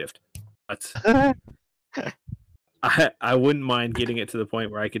know how to shift. But I wouldn't mind getting it to the point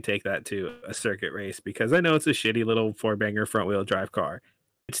where I could take that to a circuit race, because I know it's a shitty little four-banger front-wheel drive car.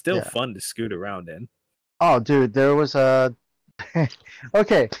 It's still fun to scoot around in. Oh, dude, there was a...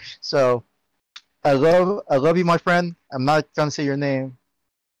 Okay, so... I love you, my friend. I'm not gonna say your name,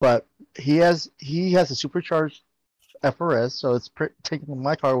 but he has a supercharged FRS, so it's taking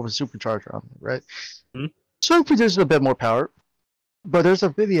my car with a supercharger on it, right? Mm-hmm. So it produces a bit more power. But there's a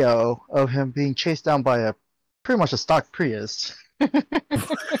video of him being chased down by pretty much a stock Prius.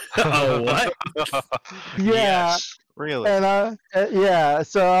 Oh, what? Yeah, yes, really? And yeah,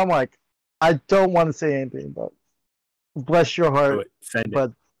 so I'm like, I don't want to say anything, but bless your heart. Send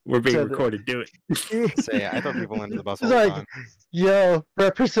but it. We're being recorded. Do it. Say, I thought people went to the bus all the time. Yo,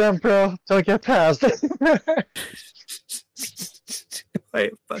 represent, bro. Don't get past.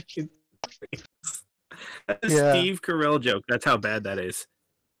 Wait, fucking. That's a Steve Carell joke. That's how bad that is.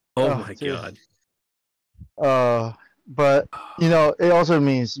 Oh my dude. God. But you know, it also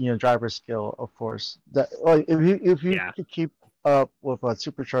means driver skill, of course. That like if you could keep up with a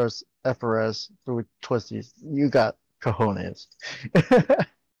supercharged FRS through twisties, you got cojones.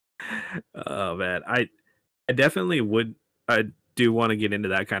 Oh man, I definitely would. I do want to get into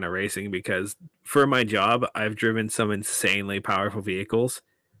that kind of racing, because for my job, I've driven some insanely powerful vehicles.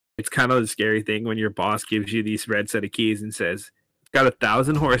 It's kind of the scary thing when your boss gives you these red set of keys and says, "It's got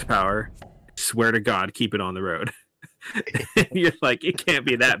 1,000 horsepower. Swear to God, keep it on the road." You're like, it can't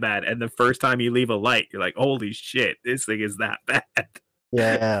be that bad. And the first time you leave a light, you're like, "Holy shit, this thing is that bad."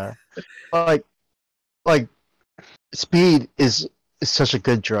 Yeah, like speed is such a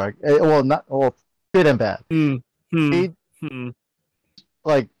good drug. Well, good and bad. Speed,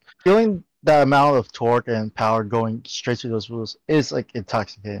 like feeling the amount of torque and power going straight to those wheels is like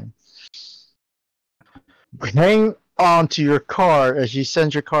intoxicating. Hang on to your car as you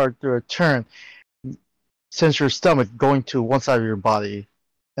send your car through a turn, sends your stomach going to one side of your body,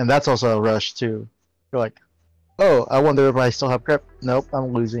 and that's also a rush too. You're like, oh, I wonder if I still have grip. Nope,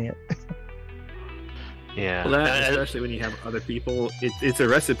 I'm losing it. Yeah. Well, especially when you have other people, it's a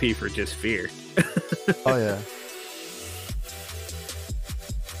recipe for just fear. Oh yeah.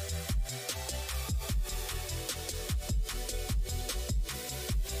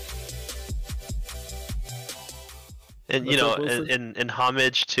 And in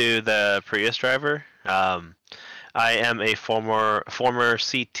homage to the Prius driver, I am a former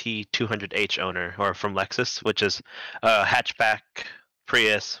CT200H owner, or from Lexus, which is a hatchback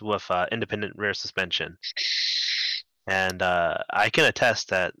Prius with independent rear suspension, and I can attest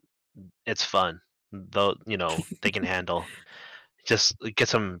that it's fun. Though they can handle. Just get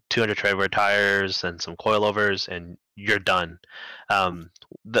some 200 tread tires and some coilovers, and you're done.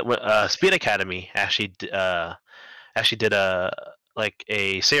 The Speed Academy actually did a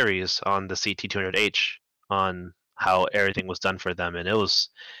series on the CT200H on how everything was done for them, and it was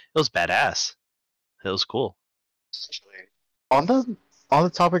badass. It was cool. On the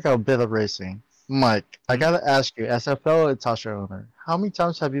topic of a bit of racing, Mike, I gotta ask you, as a fellow Tasha owner, how many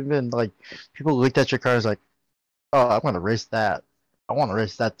times have you been like people looked at your cars like, oh, I'm gonna race that. I want to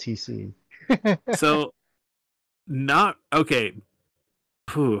race that TC. So, not okay.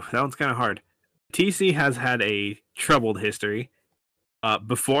 That one's kind of hard. TC has had a troubled history.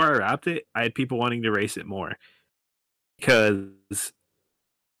 Before I wrapped it, I had people wanting to race it more, because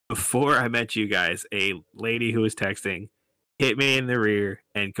before I met you guys, a lady who was texting hit me in the rear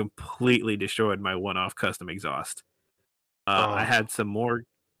and completely destroyed my one-off custom exhaust. I had some more.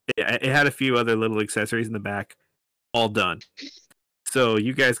 It had a few other little accessories in the back, all done. So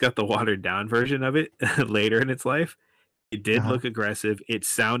you guys got the watered down version of it later in its life. It did look aggressive. It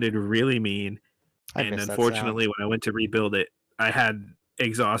sounded really mean. And unfortunately, when I went to rebuild it, I had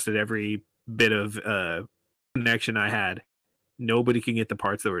exhausted every bit of connection I had. Nobody can get the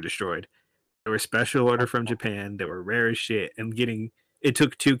parts that were destroyed. They were special order from Japan. They were rare as shit. And it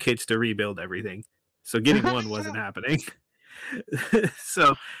took 2 kits to rebuild everything. So getting one wasn't happening.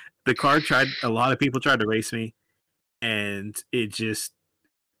 So the car tried. A lot of people tried to race me, and it just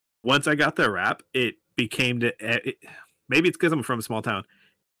once I got the rap, it became maybe it's because I'm from a small town.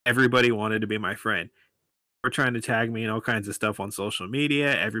 Everybody wanted to be my friend. We're trying to tag me and all kinds of stuff on social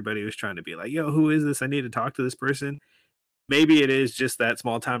media. Everybody was trying to be like, "Yo, who is this? I need to talk to this person." Maybe it is just that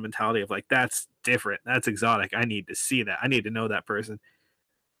small town mentality of like, that's different, that's exotic. I need to see that. I need to know that person.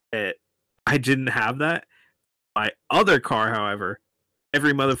 I didn't have that. My other car, however,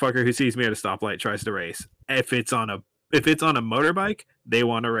 every motherfucker who sees me at a stoplight tries to race. If it's on a motorbike, they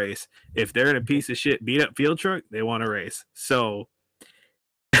want to race. If they're in a piece of shit beat up field truck, they want to race. So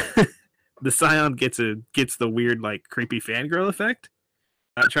the Scion gets the weird like creepy fangirl effect.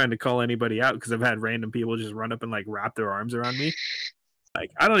 Not trying to call anybody out because I've had random people just run up and like wrap their arms around me. Like,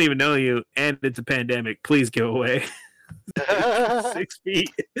 I don't even know you, and it's a pandemic. Please go away. 6 feet.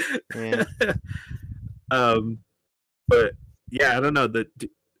 Yeah. But yeah, I don't know.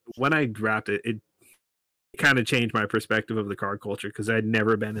 When I wrapped it kind of changed my perspective of the car culture because I'd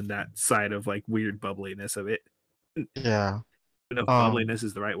never been in that side of like weird bubbliness of it. Yeah. I don't know if bubbliness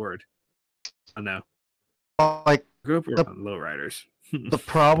is the right word. I don't know. Like, I grew up around lowriders. the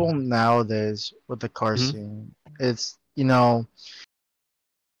problem nowadays with the car scene is, we're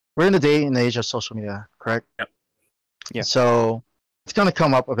in the day and age of social media, correct? Yep. Yeah. So it's gonna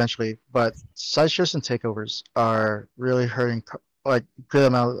come up eventually, but sideshows and takeovers are really hurting like good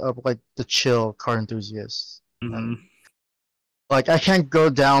amount of like the chill car enthusiasts. And, like, I can't go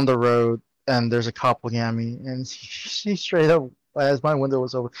down the road and there's a cop looking at me and she straight up, as my window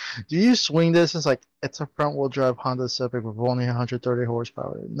was open, do you swing this? It's like, it's a front wheel drive Honda Civic with only 130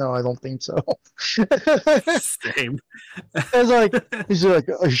 horsepower. No, I don't think so. Same. It's like, he's like,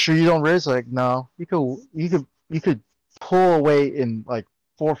 are you sure you don't race? Like, no, you could pull away in like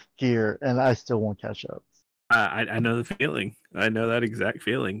fourth gear and I still won't catch up. I know the feeling. I know that exact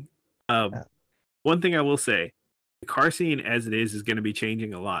feeling. One thing I will say, the car scene as it is going to be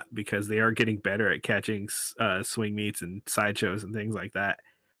changing a lot because they are getting better at catching swing meets and sideshows and things like that.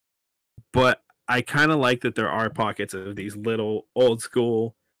 But I kind of like that there are pockets of these little old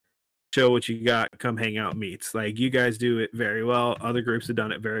school show what you got, come hang out meets. Like, you guys do it very well. Other groups have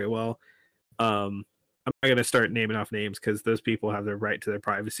done it very well. I'm not going to start naming off names because those people have their right to their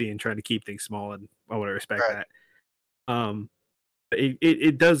privacy and trying to keep things small, and I want to respect that.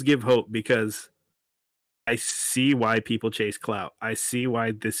 It does give hope because I see why people chase clout. I see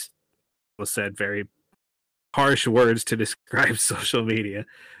why this was said very harsh words to describe social media,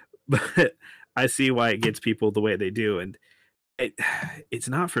 but I see why it gets people the way they do. And it's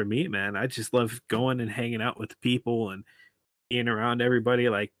not for me, man. I just love going and hanging out with people and being around everybody.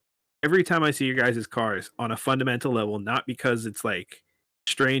 Like, every time I see your guys' cars on a fundamental level, not because it's like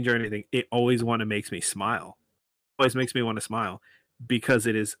strange or anything, it always makes me smile. Always makes me want to smile because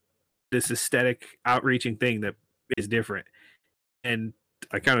it is this aesthetic outreaching thing that is different. And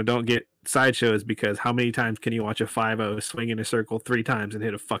I kind of don't get sideshows because how many times can you watch a 5.0 swing in a circle 3 times and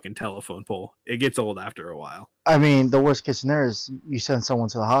hit a fucking telephone pole? It gets old after a while. I mean, the worst case scenario is you send someone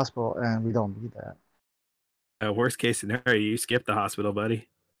to the hospital and we don't need that. Worst case scenario, you skip the hospital, buddy.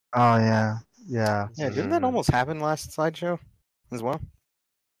 Oh yeah. Yeah, didn't that almost happen last sideshow as well?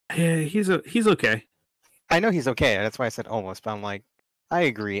 Yeah, he's okay. I know he's okay. That's why I said almost, but I'm like, I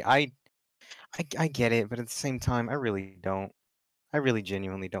agree. I get it, but at the same time, I really don't. I really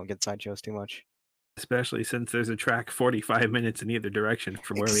genuinely don't get sideshows too much. Especially since there's a track 45 minutes in either direction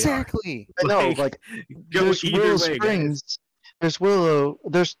from where we are. Exactly. I know, like go there's either Willow way, Springs, guys. there's Willow,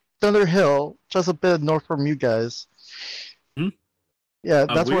 there's Thunder Hill, just a bit north from you guys. Yeah,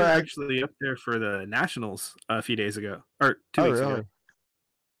 that's we were where actually up there for the Nationals a few days ago, or 2 weeks ago.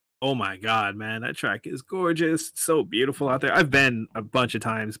 Oh my god, man, that track is gorgeous. It's so beautiful out there. I've been a bunch of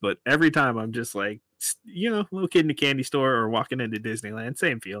times, but every time I'm just like, little kid in a candy store or walking into Disneyland.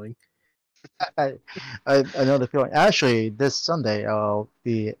 Same feeling. I know the feeling. Actually, this Sunday I'll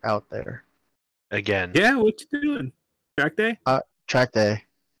be out there again. Yeah, what you doing? Track day? Track day.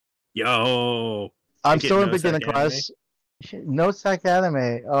 Yo, I'm still in beginner class. No Sack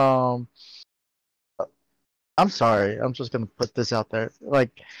Anime. I'm sorry. I'm just gonna put this out there.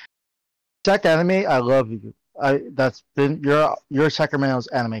 Like, Sack Anime, I love you. That's been your Sacramento's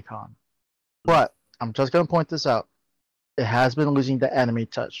Anime Con, but I'm just gonna point this out. It has been losing the anime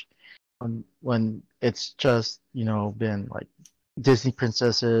touch when it's just been like Disney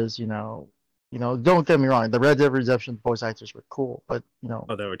princesses. Don't get me wrong. The Red Dead Redemption voice actors were cool, but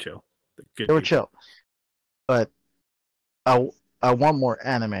oh, they were chill. They were chill. But I want more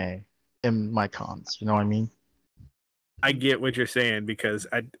anime in my cons. You know what I mean? I get what you're saying because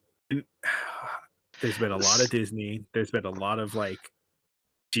there's been a lot of Disney. There's been a lot of like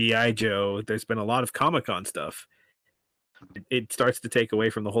G.I. Joe. There's been a lot of Comic-Con stuff. It starts to take away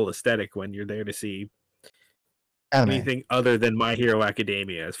from the whole aesthetic when you're there to see anything other than My Hero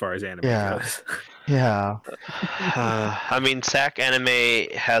Academia as far as anime goes. Yeah. I mean, SAC Anime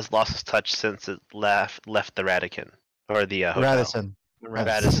has lost its touch since it left the Radican or the hotel. Radisson.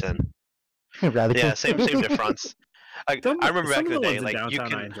 Radisson. Yeah, same difference. I remember back in the day, like you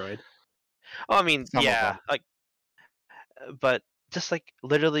can. I enjoyed. Oh, I mean, yeah, like, but just like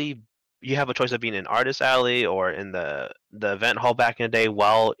literally, you have a choice of being in Artist Alley or in the event hall back in the day,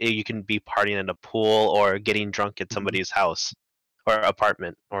 while you can be partying in a pool or getting drunk at somebody's house or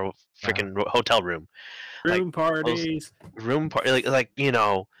apartment or freaking hotel room. Parties. Like you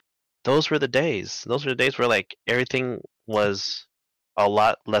know, those were the days. Those were the days where like everything was a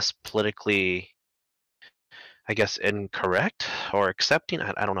lot less politically, I guess, incorrect or accepting.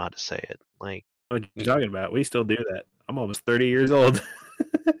 I don't know how to say it. Like, what you're talking about? We still do that. I'm almost 30 years old.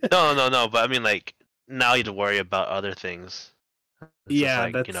 No. But I mean, like, now you have to worry about other things. That's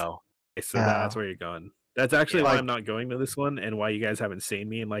you know. So that's where you're going. That's actually why I'm not going to this one, and why you guys haven't seen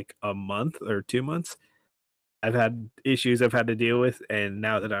me in like a month or 2 months. I've had issues I've had to deal with, and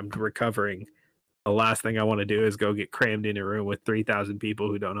now that I'm recovering, the last thing I want to do is go get crammed in a room with 3,000 people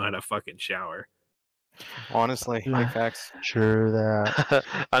who don't know how to fucking shower. Honestly, big facts. True that.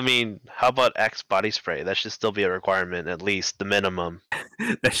 I mean, how about Axe body spray? That should still be a requirement, at least the minimum.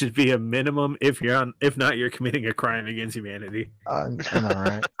 That should be a minimum. If not, you're committing a crime against humanity. I know,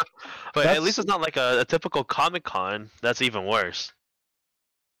 right? But at least it's not like a typical Comic-Con. That's even worse.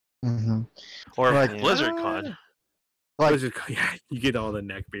 Mm-hmm. Or like BlizzardCon. BlizzardCon, yeah, you get all the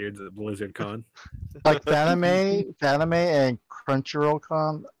neckbeards at BlizzardCon. Like Fanime and Crunchyroll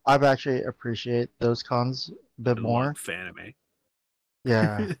Con, I've actually appreciate those cons a bit more. Fanime.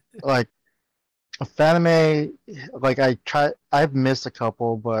 Yeah, like Fanime, like I've missed a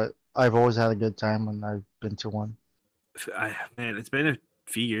couple, but I've always had a good time when I've been to one. Man, it's been a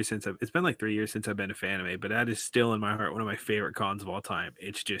few years it's been like 3 years since I've been to Fanime, but that is still in my heart one of my favorite cons of all time.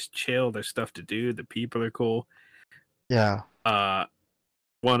 It's just chill. There's stuff to do. The people are cool. Yeah. But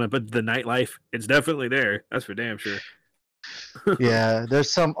the nightlife, it's definitely there. That's for damn sure. Yeah,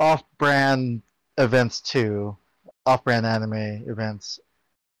 there's some off-brand events too. Off-brand anime events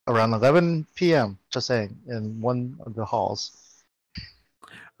around 11 p.m. Just saying, in one of the halls.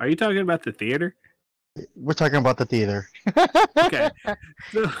 Are you talking about the theater? We're talking about the theater. Okay.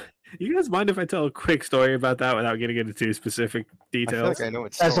 So, you guys mind if I tell a quick story about that without getting into too specific details? I feel like I know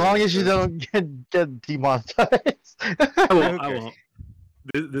it's as long as you don't get demonetized. I won't.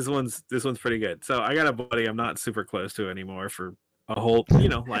 This one's pretty good. So I got a buddy I'm not super close to anymore for a whole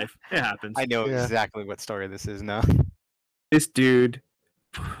life. It happens. I know exactly what story this is now. This dude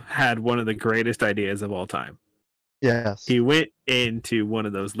had one of the greatest ideas of all time. Yes. He went into one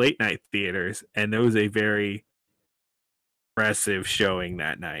of those late night theaters, and there was a very impressive showing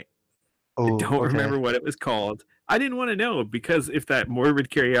that night. I don't remember what it was called. I didn't want to know, because if that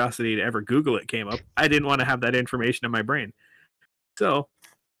morbid curiosity to ever Google it came up, I didn't want to have that information in my brain. So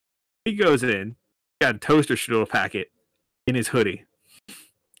he goes in, got a toaster strudel packet in his hoodie. He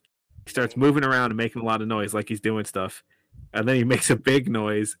starts moving around and making a lot of noise like he's doing stuff. And then he makes a big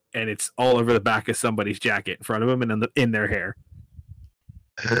noise, and it's all over the back of somebody's jacket in front of him and in their hair.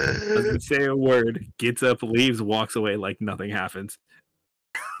 Doesn't say a word, gets up, leaves, walks away like nothing happens.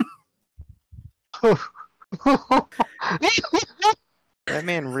 That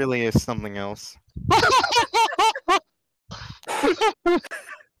man really is something else.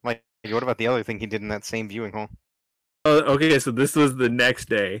 Like, what about the other thing he did in that same viewing hall? Oh, okay, so this was the next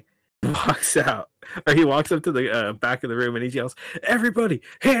day. He walks up to the back of the room and he yells, "Everybody,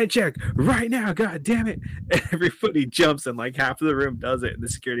 hand check right now, god damn it." And everybody jumps and like half of the room does it, and the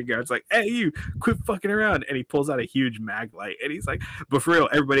security guard's like, "Hey, you, quit fucking around." And he pulls out a huge mag light and he's like, "But for real,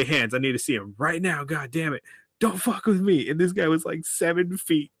 everybody hands, I need to see him right now, god damn it. Don't fuck with me." And this guy was like 7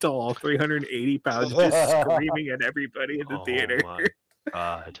 feet tall, 380 pounds, just screaming at everybody in the theater. My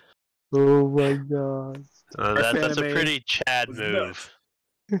god. Oh my god. That's a pretty Chad move.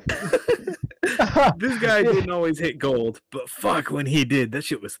 This guy didn't always hit gold, but fuck, when he did, that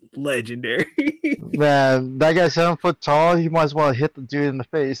shit was legendary. Man, that guy's 7 foot tall. He might as well hit the dude in the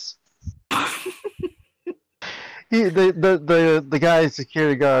face. The guy,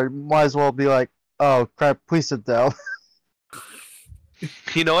 security guard, might as well be like, "Oh crap, please sit down."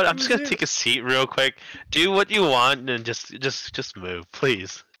 You know what? I'm just gonna take a seat real quick. Do what you want and just move,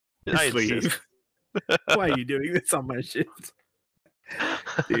 please. Just leave. Why are you doing this on my shift?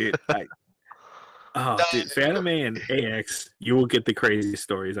 Dude, Fanime and AX, you will get the craziest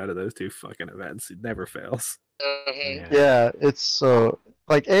stories out of those two fucking events. It never fails. Yeah, it's so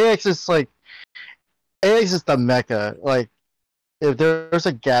Like AX is the mecca. Like if there's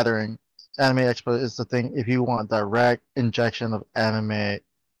a gathering, Anime Expo is the thing. If you want direct injection of anime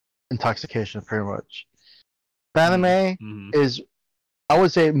intoxication, pretty much. Anime is, I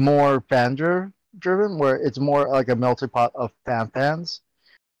would say, more fan driven, where it's more like a melting pot of fans.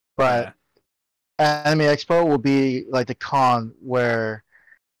 But Anime Expo will be like the con where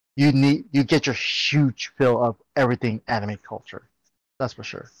you get your huge fill of everything anime culture. That's for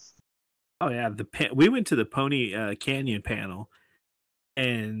sure. Oh yeah, we went to the Pony Canyon panel,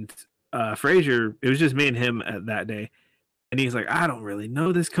 and Fraser. It was just me and him that day, and he's like, "I don't really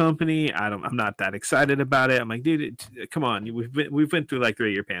know this company. I'm not that excited about it." I'm like, "Dude, come on. We've been through like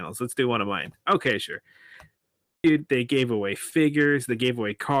 3 year panels. Let's do one of mine." Okay, sure. Dude, they gave away figures, they gave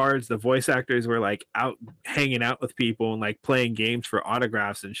away cards. The voice actors were like out hanging out with people and like playing games for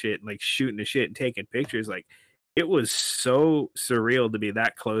autographs and shit, and like shooting the shit and taking pictures. Like it was so surreal to be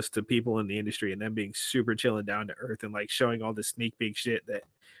that close to people in the industry and them being super chill and down to earth and like showing all the sneak peek shit that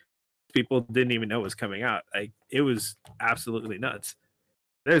people didn't even know was coming out. Like it was absolutely nuts.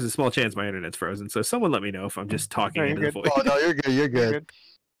 There's a small chance my internet's frozen, so someone let me know if I'm just talking into the void. Oh no, you're good. You're good.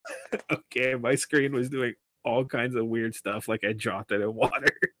 Okay, my screen was doing all kinds of weird stuff, like I dropped it in water.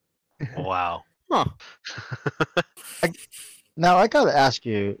 Wow. Huh. Now I gotta ask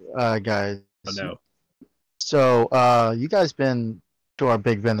you, guys. Oh no. So, you guys been to our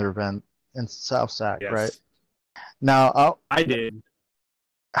big vendor event in South Sac, Yes. right? Now, I did.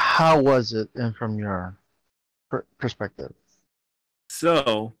 how was it, and from your perspective?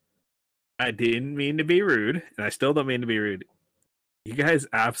 So, I didn't mean to be rude, and I still don't mean to be rude. You guys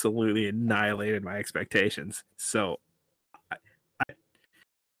absolutely annihilated my expectations. So,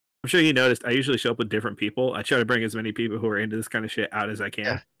 I'm sure you noticed I usually show up with different people. I try to bring as many people who are into this kind of shit out as I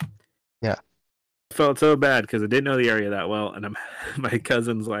can. Yeah. I felt so bad because I didn't know the area that well, and my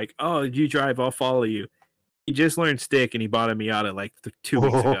cousin's like, "Oh, you drive? I'll follow you." He just learned stick, and he bought a Miata like 2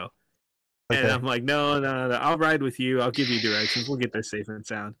 weeks ago. Okay. And I'm like, no, I'll ride with you. I'll give you directions. We'll get there safe and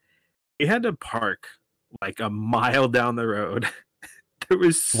sound. He had to park like a mile down the road. There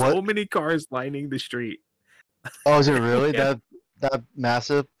was so many cars lining the street. Oh, is it really Yeah. that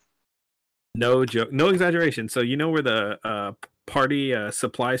massive? No joke, no exaggeration. So you know where the party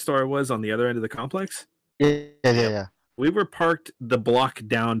supply store was on the other end of the complex? Yeah. We were parked the block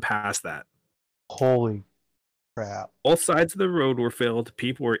down past that. Holy crap! Both sides of the road were filled.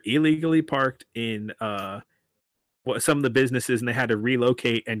 People were illegally parked in some of the businesses, and they had to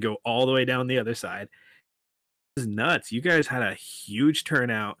relocate and go all the way down the other side. It was nuts. You guys had a huge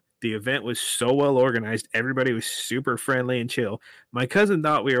turnout. The event was so well organized. Everybody was super friendly and chill. My cousin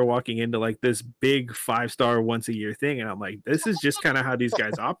thought we were walking into like this big 5-star once a year thing, and I'm like, this is just kind of how these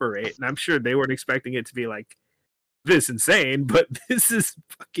guys operate. And I'm sure they weren't expecting it to be like this insane, but this is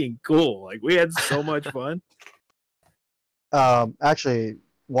fucking cool. Like we had so much fun. Actually,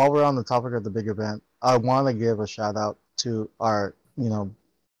 while we're on the topic of the big event, I want to give a shout out to our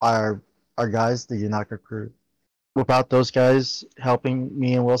guys, the Yanaka crew. Without those guys helping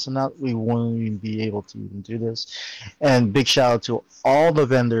me and Wilson out, we wouldn't even be able to even do this. And big shout out to all the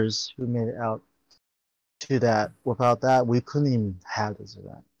vendors who made it out to that. Without that, we couldn't even have this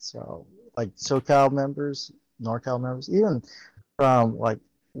event. So, like SoCal members, NorCal members, even from like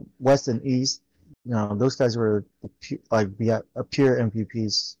West and East, those guys were like pure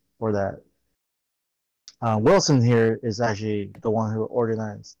MVPs for that. Wilson here is actually the one who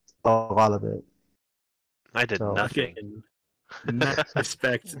organized a lot of it. I did nothing. Mad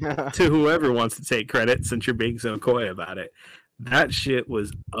respect to whoever wants to take credit since you're being so coy about it. That shit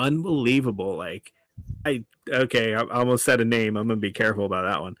was unbelievable. Like, I almost said a name. I'm gonna be careful about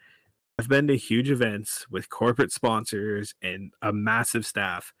that one. I've been to huge events with corporate sponsors and a massive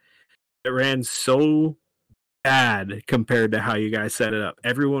staff. It ran so bad compared to how you guys set it up.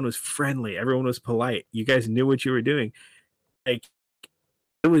 Everyone was friendly. Everyone was polite. You guys knew what you were doing. Like,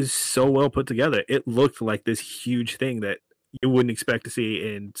 it was so well put together. It looked like this huge thing that you wouldn't expect to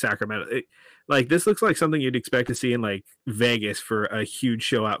see in Sacramento. Like this looks like something you'd expect to see in like Vegas for a huge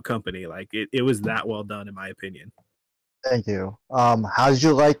show out company. Like it was that well done in my opinion. Thank you. How did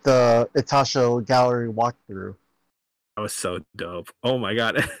you like the Itasha gallery walkthrough? That was so dope. Oh my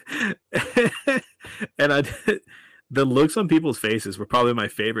god. And the looks on people's faces were probably my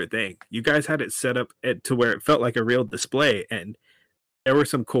favorite thing. You guys had it set up to where it felt like a real display, and there were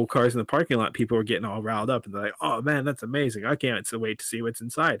some cool cars in the parking lot. People were getting all riled up and they're like, "Oh man, that's amazing. I can't wait to see what's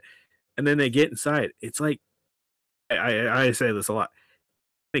inside." And then they get inside. It's like, I say this a lot.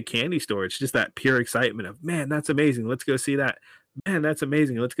 The candy store, it's just that pure excitement of, man, that's amazing. Let's go see that. Man, that's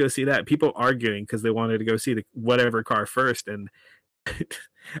amazing. Let's go see that. People arguing because they wanted to go see whatever car first. And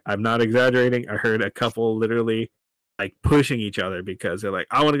I'm not exaggerating. I heard a couple literally like pushing each other because they're like,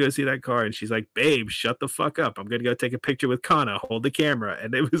 I want to go see that car. And she's like, babe, shut the fuck up. I'm going to go take a picture with Kana. Hold the camera.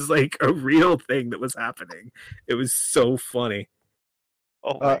 And it was like a real thing that was happening. It was so funny.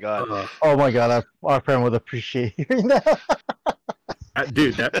 Oh my god. Oh my god, our friend would appreciate hearing that.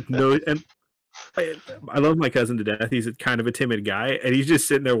 Dude, and I love my cousin to death. He's kind of a timid guy. And he's just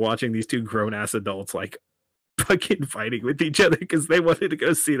sitting there watching these two grown ass adults like fucking fighting with each other because they wanted to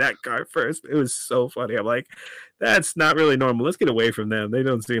go see that car first. It was so funny. I'm like, that's not really normal. Let's get away from them. They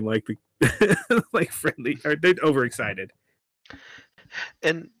don't seem like the like friendly, or they're overexcited.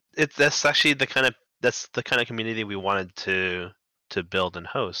 And that's actually the kind of community we wanted to build and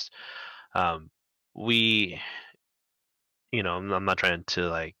host. We, I'm not trying to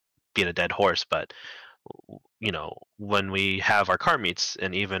like beat a dead horse, but when we have our car meets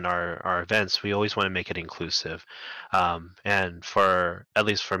and even our events, we always want to make it inclusive. And at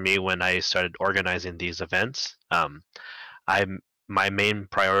least for me, when I started organizing these events, my main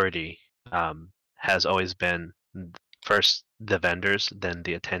priority has always been first the vendors, then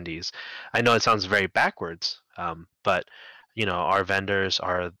the attendees. I know it sounds very backwards, but our vendors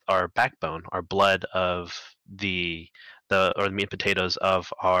are our backbone, our blood of the meat and potatoes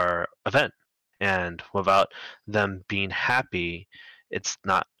of our event. And without them being happy, it's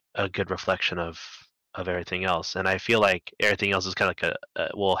not a good reflection of everything else. And I feel like everything else is kind of like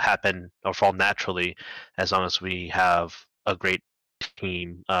will happen or fall naturally as long as we have a great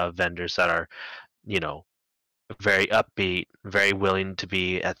team of vendors that are, very upbeat, very willing to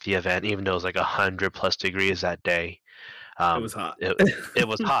be at the event, even though it was like 100+ degrees that day. It was hot. It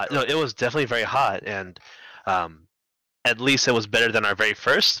was hot. No, it was definitely very hot, and at least it was better than our very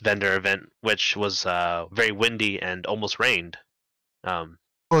first vendor event, which was very windy and almost rained.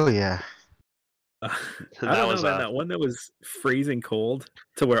 Oh yeah. I don't know, man. That one that was freezing cold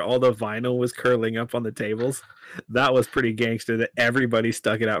to where all the vinyl was curling up on the tables. That was pretty gangster. That everybody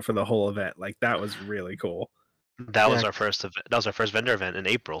stuck it out for the whole event. Like that was really cool. That was our first event. That was our first vendor event in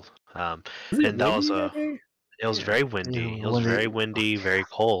April. And that was it was very windy. It was very windy, very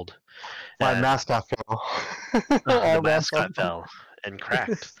cold. My mascot fell. The mascot fell and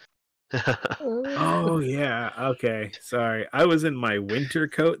cracked. Oh yeah. Okay. Sorry. I was in my winter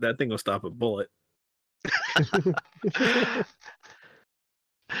coat. That thing will stop a bullet.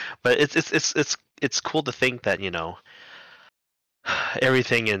 But it's cool to think that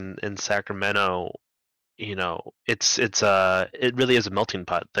everything in Sacramento, it really is a melting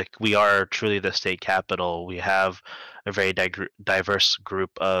pot. Like we are truly the state capital. We have a very diverse group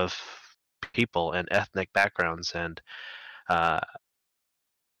of people and ethnic backgrounds, and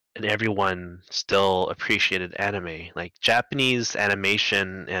everyone still appreciated anime. Like Japanese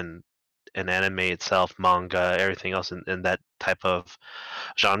animation and anime itself, manga, everything else in that type of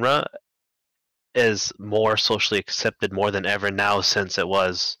genre is more socially accepted more than ever now since it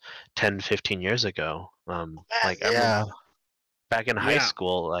was 10-15 years ago. Like yeah. Back in high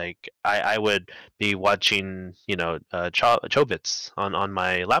school, like I would be watching Chobits on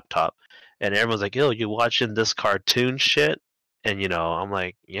my laptop, and everyone's like, yo, you watching this cartoon shit? And I'm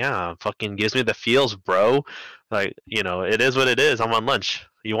like, yeah, fucking gives me the feels, bro. Like, it is what it is. I'm on lunch.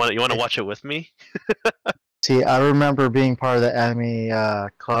 You want to watch it with me? See, I remember being part of the anime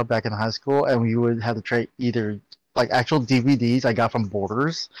club back in high school, and we would have to trade either like actual DVDs I got from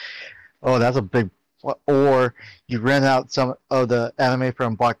Borders. Oh, that's a big. Or you rent out some of the anime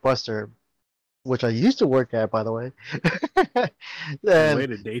from Blockbuster, which I used to work at, by the way. Way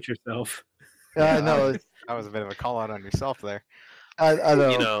to date yourself. I know. That was a bit of a call out on yourself there. I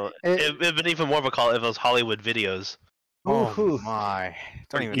know. It'd been even more of a call if it was Hollywood Videos. Oh my!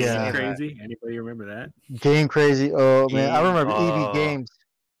 Don't even Game Crazy. Anybody remember that? Game Crazy. Oh man, I remember EB Games.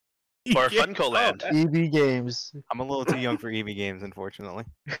 Or Funko Land. EB Games. I'm a little too young for EB Games, unfortunately.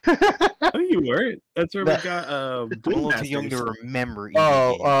 Oh, you weren't. That's where we got. I'm a little too young to remember. EB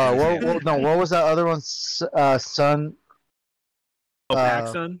Games. What was that other one? Sun. Oh,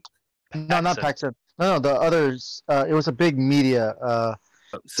 PacSun? No, not PacSun. No, the others. It was a big media.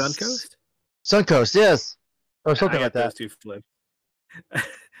 Suncoast. Suncoast, yes, or something like that. Those two flipped.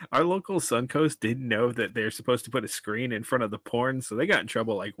 Our local Suncoast didn't know that they're supposed to put a screen in front of the porn, so they got in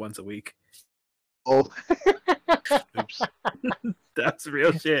trouble like once a week. Oh, oops, that's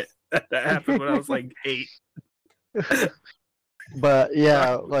real shit. That happened when I was like 8. But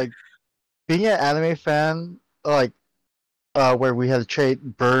yeah, like being an anime fan, like where we had to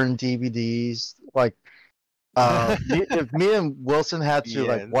trade burn DVDs, like if me and Wilson had to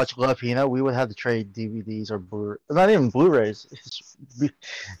like watch Love Hina, we would have to trade DVDs or not even Blu-rays,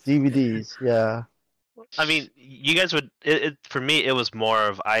 DVDs. Yeah. I mean, you guys would. For me, it was more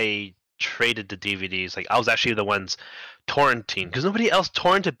of I traded the DVDs. Like I was actually the ones torrenting because nobody else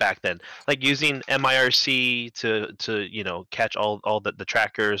torrented back then. Like using MIRC to catch all the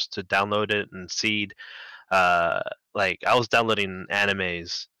trackers to download it and seed. Like I was downloading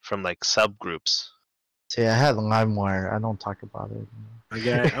animes from like subgroups. See, I had LimeWire. I don't talk about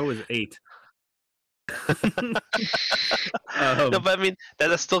it. I was 8. No, but I mean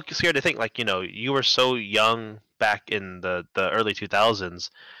that's still scary to think. Like you were so young back in the early 2000s,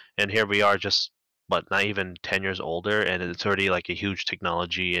 and here we are, just not even 10 years older, and it's already like a huge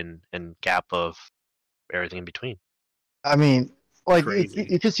technology and gap of everything in between. I mean, like Crazy.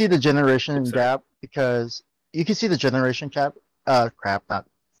 you can see the generation Sorry. gap because you can see the generation gap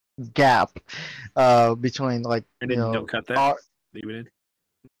between like Don't cut that. our- Leave it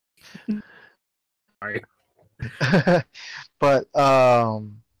in. Sorry. but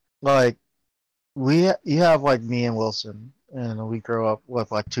like you have like me and Wilson, and we grow up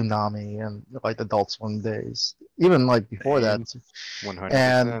with like Toonami and like Adult Swim days, even like before that. 100%.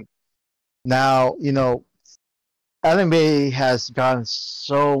 And now anime has gotten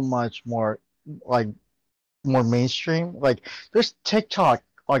so much more like more mainstream. Like there's TikTok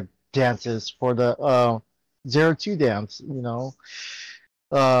like dances for the 02 dance,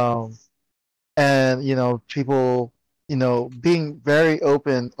 and people being very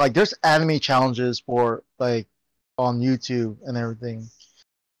open. Like there's anime challenges for like on YouTube and everything.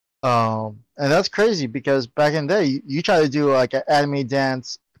 And that's crazy because back in the day, you try to do like an anime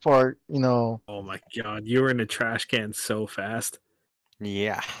dance for Oh my god, you were in a trash can so fast.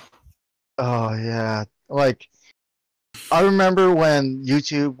 Yeah. Oh yeah, like I remember when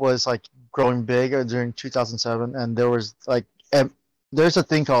YouTube was like growing big during 2007, and there was like there's a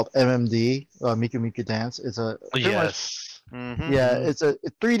thing called MMD, Miku Miku Dance. It's a pretty much- Yes. Mm-hmm. yeah, it's a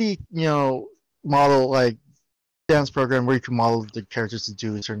 3D model like dance program where you can model the characters to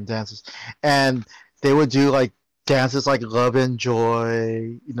do certain dances, and they would do like dances like Love and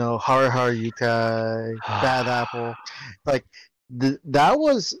Joy, Haru Haru Yukai, Bad Apple, like that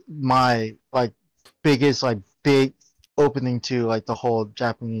was my like biggest like big opening to like the whole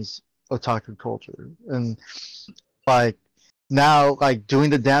Japanese otaku culture. And like now like doing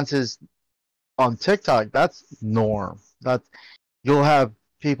the dances on TikTok, that's norm. That's you'll have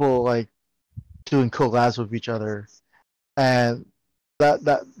people like doing collabs with each other, and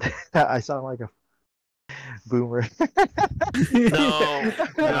that I sound like a boomer. No,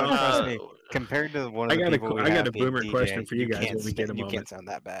 Trust me. Compared to one of the people we I got have a being boomer DJ, question for you guys can't when we get a you moment. can't sound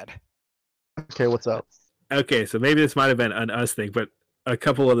that bad. Okay, what's up? Okay, so maybe this might have been an us thing, but a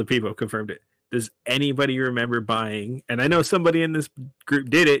couple other people have confirmed it. Does anybody remember buying, and I know somebody in this group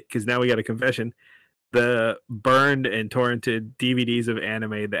did it because now we got a confession, the burned and torrented DVDs of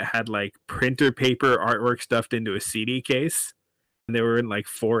anime that had like printer paper artwork stuffed into a CD case, and they were in like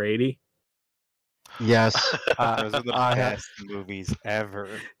 480? Yes. Those are the I have- best movies ever.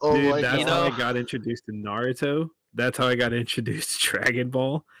 Oh Dude, my that's God. how I got introduced to Naruto. That's how I got introduced to Dragon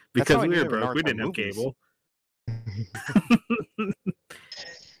Ball. That's Because how I we knew were there were broke. We Naruto didn't have movies. cable.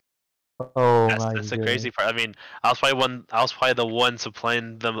 Oh That's, my that's the goodness. crazy part. I mean, I was probably the one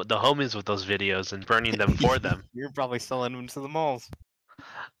supplying the homies with those videos and burning them for them. You're probably selling them to the malls.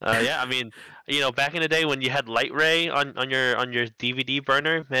 Yeah, I mean, back in the day when you had Light Ray on your DVD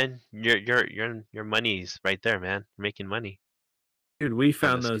burner, man, your money's right there, man. You're making money. Dude, we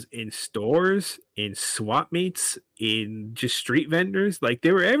found Honestly. those in stores, in swap meets, in just street vendors. Like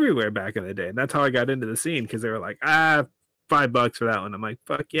they were everywhere back in the day. And that's how I got into the scene because they were like, $5 for that one. I'm like,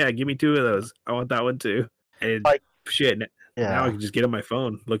 fuck yeah, give me 2 of those. I want that one too. And Like- shit, now I Yeah. can just get on my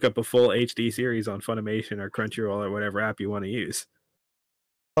phone, look up a full HD series on Funimation or Crunchyroll or whatever app you want to use.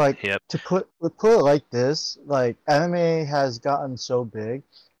 Like Yep. to put it like this, like anime has gotten so big.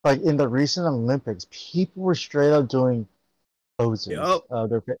 Like in the recent Olympics, people were straight up doing poses Yup. of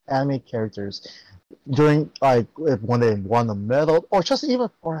their anime characters during like when they won a medal or just even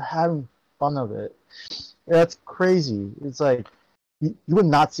for having fun of it. That's crazy. It's like you would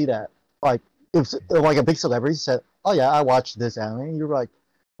not see that. Like if like a big celebrity said, "Oh yeah, I watched this anime," you're like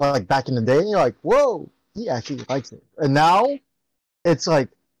back in the day, you're like, "Whoa, he actually likes it." And now it's like,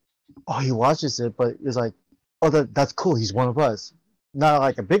 "Oh, he watches it," but it's like, "Oh, that's cool. He's one of us." Not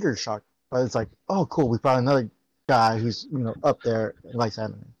like a bigger shock, but it's like, "Oh, cool. We found another guy who's up there and likes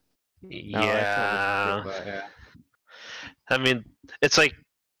anime." No, I Yeah. totally feel that, yeah. I mean, it's like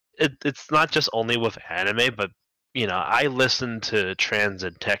it's not just only with anime, but I listened to trance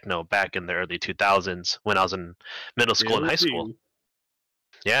and techno back in the early 2000s when I was in middle school and high school.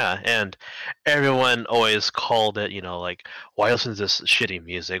 Yeah, and everyone always called it, like, why listen to this shitty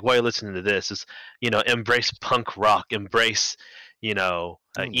music? Why are you listening to this? It's, embrace punk rock, embrace, emo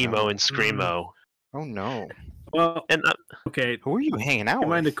no. and screamo. Oh no. Well, And okay. Who are you hanging out You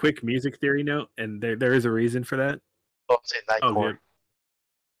mind a with? quick music theory note? And there is a reason for that. Oh, say Oh, Nightcore. good.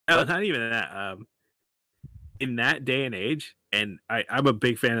 No, not even that. In that day and age, and I'm a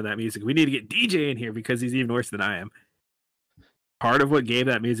big fan of that music. We need to get DJ in here because he's even worse than I am. Part of what gave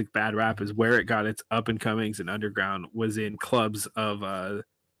that music bad rap is where it got its up and comings and underground was in clubs of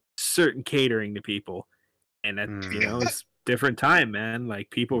certain catering to people, and that it's different time, man. Like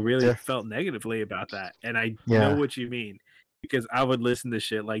people really felt negatively about that, and I know what you mean because I would listen to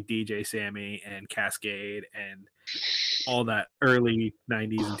shit like DJ Sammy and Cascade and all that early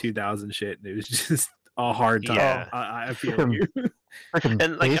 '90s and 2000 shit, and it was just a hard time. Yeah. I feel you.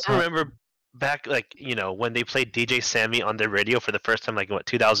 And like I remember back, like when they played DJ Sammy on the radio for the first time, like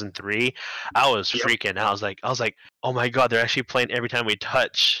 2003, I was freaking out. I was like, oh my god, they're actually playing Every Time We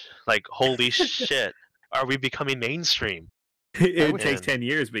Touch. Like, holy shit, are we becoming mainstream? It would take 10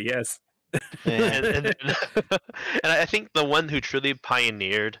 years, but yes. and I think the one who truly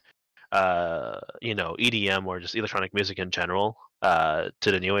pioneered, EDM or just electronic music in general, to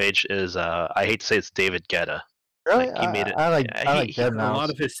the new age is I hate to say it's David Guetta. Really? Like, he made it. I like Dead A Mouse. lot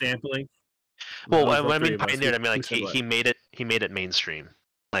of his sampling. Well, when I mean pioneered, I mean like he made it mainstream.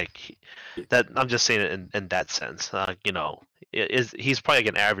 Like that. I'm just saying it in that sense. He's probably like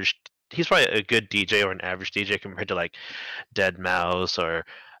an average. He's probably a good DJ or an average DJ compared to like Dead Mouse or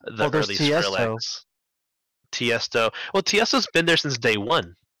the early Skrillex. Tiesto. Well, Tiesto's been there since day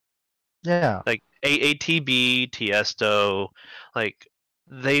one. Yeah. Like AATB, Tiesto, like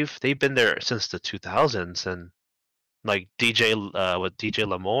they've been there since the 2000s, and like DJ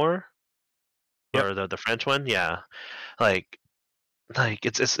L'Amour, or the French one, yeah, like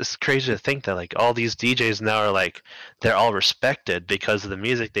it's crazy to think that like all these DJs now are like they're all respected because of the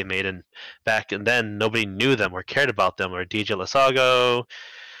music they made, and back and then nobody knew them or cared about them, or DJ Lasago.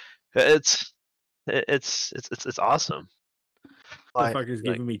 It's awesome. The fucker's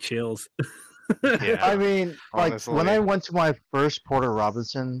giving me chills. Yeah. I mean, honestly, when I went to my first Porter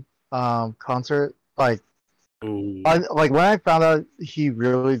Robinson concert, when I found out he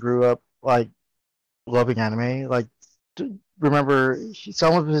really grew up like loving anime, like remember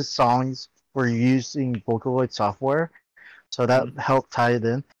some of his songs were using Vocaloid software, so that helped tie it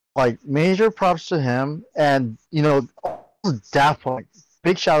in. Like major props to him, and Daft Punk.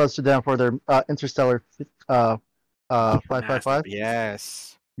 Big shout outs to them for their Interstellar 555.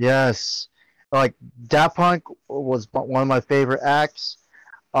 Yes. Like Daft Punk was one of my favorite acts.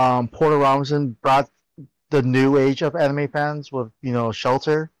 Porter Robinson brought the new age of anime fans with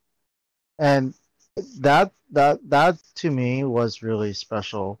Shelter, and that to me was really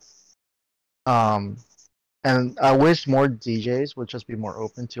special. And I wish more DJs would just be more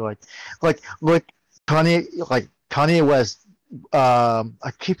open to like Kanye West.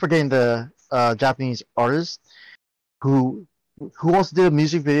 I keep forgetting the Japanese artist who also did a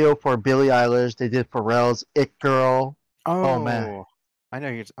music video for Billie Eilish. They did Pharrell's It Girl. Oh man, I know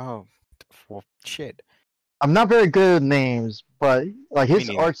you're. Oh, well, shit. I'm not very good at names, but like his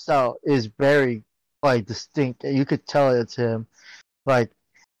art style is very like distinct. You could tell it's him. Like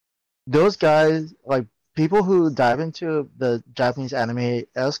those guys, like people who dive into the Japanese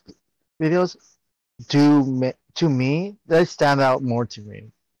anime-esque videos, to me, they stand out more to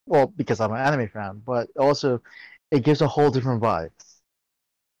me. Well, because I'm an anime fan, but also it gives a whole different vibe.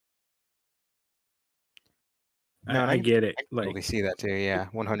 No, I get it. I totally see that too. Yeah,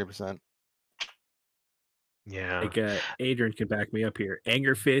 100%. Yeah. Like Adrian can back me up here.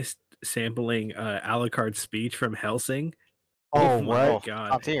 Anger Fist sampling Alucard's speech from Hellsing. Oh my god!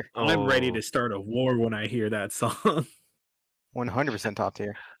 Top tier. I'm ready to start a war when I hear that song. 100% top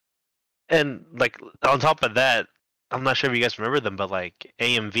tier. And like on top of that, I'm not sure if you guys remember them, but like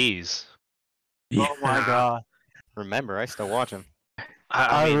AMVs. Yeah. Oh my god! Remember, I still watch them.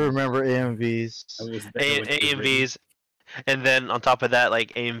 I remember AMVs. AMVs, and then on top of that,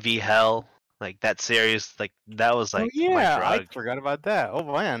 like AMV Hell, like that series, like that was like my drug. I forgot about that. Oh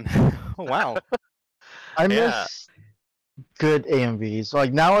man! Oh wow! I miss good AMVs.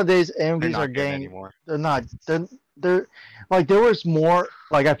 Like nowadays, AMVs are getting anymore. They're not. They're like there was more.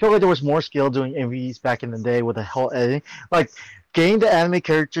 Like I feel like there was more skill doing AMVs back in the day with the whole editing. Like getting the anime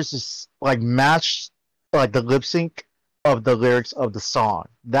characters to like match like the lip sync of the lyrics of the song.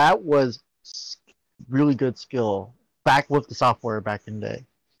 That was really good skill back with the software back in the day.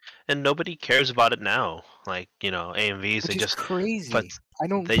 And nobody cares about it now. Like AMVs, Which they just crazy. I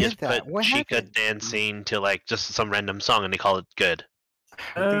don't. They just that. put Chica dancing to like just some random song, and they call it good.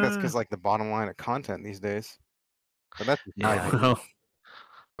 I think that's Uh, because like the bottom line of content these days. But that's just my Yeah. opinion. well,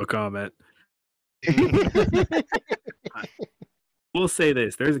 no comment. We'll say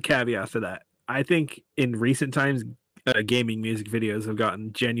this: there's a caveat to that. I think in recent times, gaming music videos have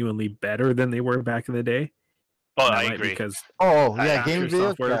gotten genuinely better than they were back in the day. Oh, And that I might be agree. because Oh I- yeah, capture game videos.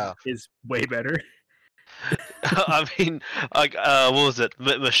 software Yeah. is way better. I mean, like, what was it?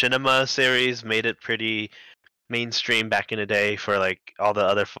 Machinima series made it pretty mainstream back in the day for like all the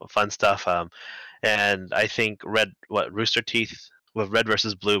other fun stuff. And I think Rooster Teeth with Red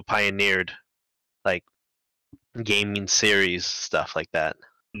versus Blue pioneered like gaming series stuff like that.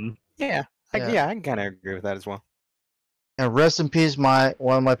 Yeah, Yeah. I can kind of agree with that as well. And rest in peace, one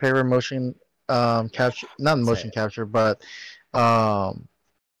of my favorite motion capture, not Say motion it. capture, but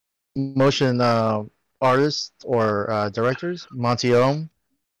motion artists or directors, Monty Ohm.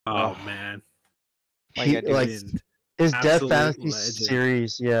 Oh Ugh. man, Like, yeah, dude, legend, His Death absolute Fantasy legend.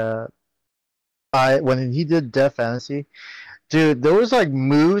 series, yeah. When he did Death Fantasy, dude, there was like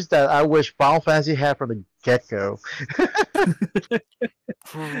moves that I wish Final Fantasy had from the get go.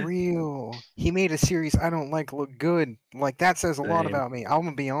 for real. He made a series I don't like look good. Like that says a lot Same. about me. I'm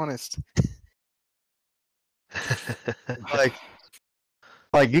gonna be honest. like,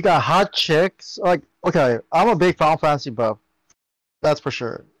 like you got hot chicks. Like, okay, I'm a big Final Fantasy buff. That's for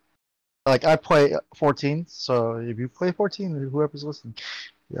sure. Like I play 14, so if you play 14, whoever's listening,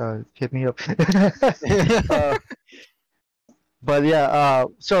 hit me up. uh, but yeah,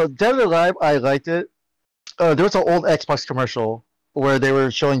 so Dead or Alive, I liked it. There was an old Xbox commercial where they were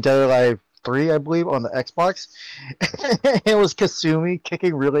showing Dead or Alive 3, I believe, on the Xbox. It was Kasumi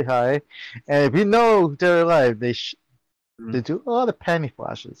kicking really high, and if you know Dead or Alive, they do a lot of panty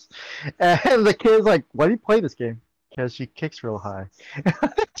flashes, and the kid's like, "Why do you play this game?" Because she kicks real high.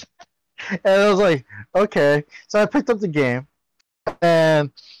 And I was like, okay. So I picked up the game, and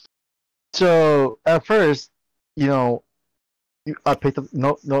so at first, you know, I picked up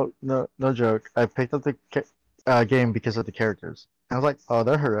no joke. I picked up the game because of the characters. I was like, oh,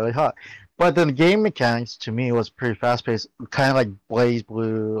 they're really hot. But then the game mechanics to me was pretty fast paced, kind of like Blaze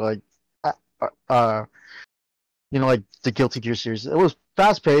Blue, like like the Guilty Gear series. It was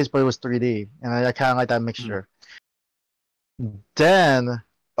fast paced, but it was 3D, and I kind of like that mixture. Then,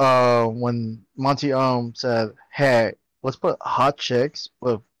 when Monty Ohm said, "Hey, let's put hot chicks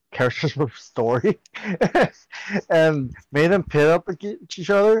with characters with story," and made them pit up against each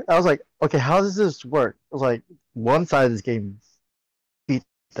other, I was like, "Okay, how does this work?" I was like, one side of this game beat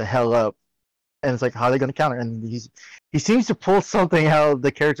the hell up, and it's like, how are they gonna counter? And he seems to pull something out of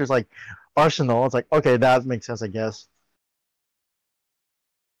the character's like arsenal. It's like, okay, that makes sense, I guess.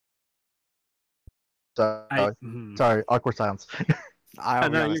 Sorry, awkward silence. I'll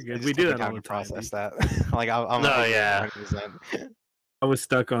be No, honest, you're it good. We just do took me that all time the to time, process dude. that. Like I'm No, I agree yeah. 100%. I was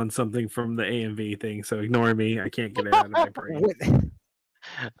stuck on something from the AMV thing, so ignore me. I can't get it out of my brain.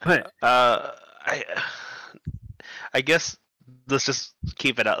 But I guess let's just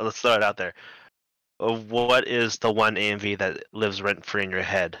keep it out. Let's throw it out there. What is the one AMV that lives rent free in your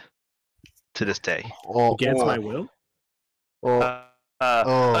head to this day? against my will, Oh,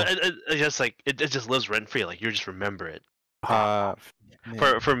 oh. It just like it just lives rent free. Like you just remember it. Man.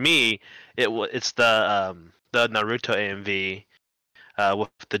 For me, it's the Naruto AMV with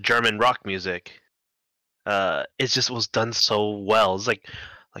the German rock music. It just was done so well. It's like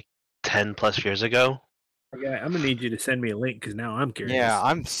 10+ years ago. okay, I'm gonna need you to send me a link because now I'm curious. Yeah,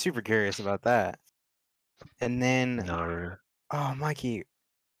 I'm super curious about that. And then, No. oh, Mikey.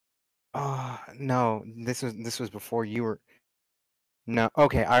 Oh no, this was before you were. No,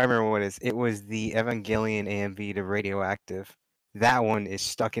 okay, I remember what it is. It was the Evangelion AMV to Radioactive. That one is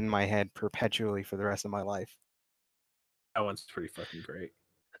stuck in my head perpetually for the rest of my life. That one's pretty fucking great.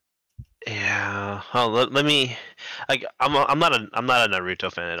 Yeah. Oh, let me. Like, I'm not a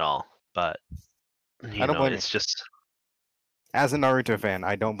Naruto fan at all, but I don't blame it's just As a Naruto fan,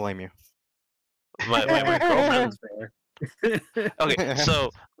 I don't blame you. my My girlfriend was there. Okay, so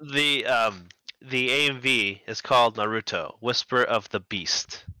the AMV is called Naruto: Whisper of the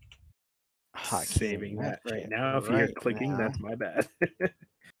Beast. I can't Saving that imagine right it now. If you hear right clicking, now. that's my bad.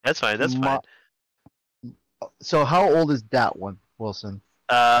 That's fine. That's fine. So how old is that one, Wilson?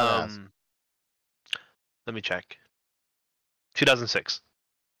 Let me check. 2006.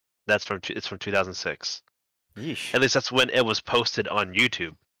 It's from 2006. Yeesh. At least that's when it was posted on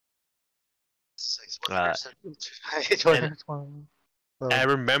YouTube. I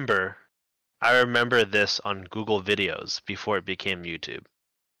remember this on Google Videos before it became YouTube.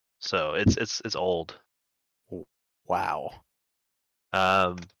 So it's old. Wow.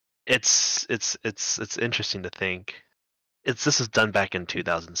 It's interesting to think this is done back in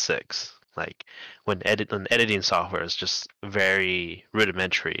 2006, like when editing software is just very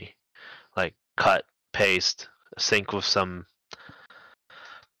rudimentary, like cut, paste, sync with some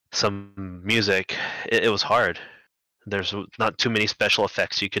music. It was hard. There's not too many special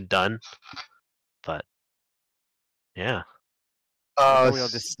effects you could done, but yeah. We'll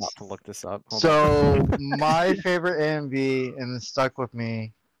just stop to look this up. Hold So on. my favorite AMV, and it stuck with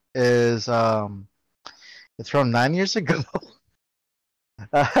me, is it's from 9 years ago.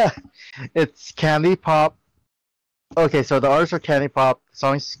 It's Candy Pop. Okay, so the artists are Candy Pop, the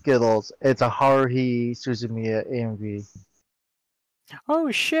song is Skittles. It's a Haruhi Suzumiya AMV. Oh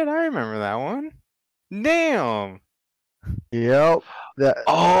shit, I remember that one. Damn. Yep.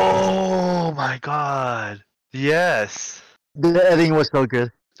 Oh my god. Yes. The editing was so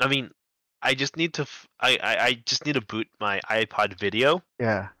good. I mean, I just need to I just need to boot my iPod video.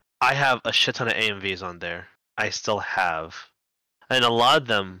 Yeah. I have a shit ton of AMVs on there. I still have. And a lot of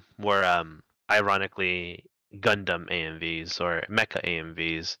them were ironically Gundam AMVs or Mecha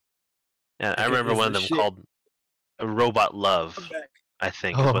AMVs. And I remember one of them called Robot Love, I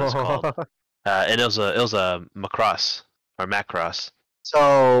think is what it's called. And it was a Macross or Macross.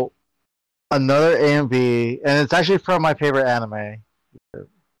 So another AMV, and it's actually from my favorite anime.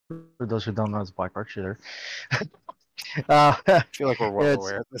 For those who don't know, it's Black Rock Shooter. I feel like we're well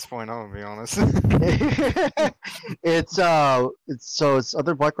aware at this point. I'm gonna be honest. It's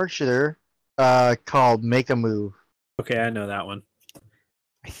other Black Rock Shooter, called Make a Move. Okay, I know that one.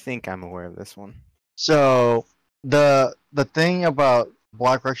 I think I'm aware of this one. So the thing about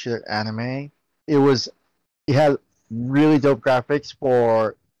Black Rock Shooter anime, it had really dope graphics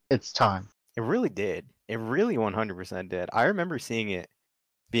for its time. It really did. It really 100% did. I remember seeing it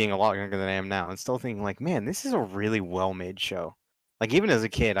being a lot younger than I am now and still thinking like, man, this is a really well-made show. Like even as a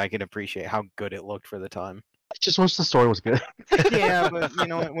kid, I could appreciate how good it looked for the time. I just wish the story was good. Yeah, but you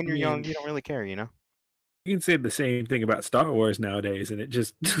know, when you're young, you don't really care, you know? You can say the same thing about Star Wars nowadays, and it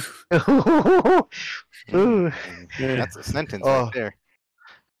just Ooh. That's a sentence right there.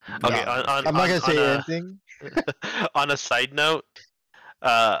 Okay, I'm not gonna say anything. On a side note,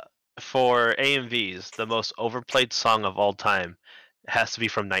 for AMVs, the most overplayed song of all time has to be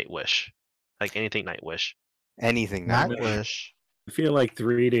from Nightwish. Like anything Nightwish. Anything Nightwish. I feel like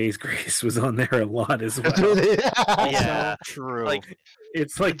 3 Days Grace was on there a lot as well. Yeah, true. like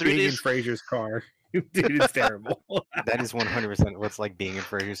It's like 3 being in Days Fraser's car. Dude, it's terrible. That is 100% what's like being in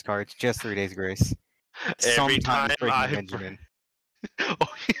Fraser's car. It's just 3 Days Grace. every time Benjamin.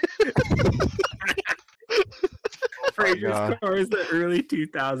 Fraser's car is the early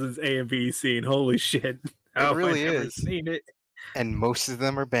 2000s A&B scene. Holy shit. It really I've never is. seen it. And most of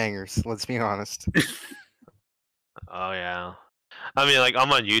them are bangers, let's be honest. Oh yeah. I mean, like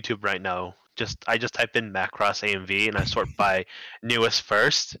I'm on YouTube right now. I just type in Macross AMV and I sort by newest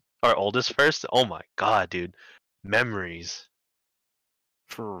first or oldest first. Oh my god, dude, memories.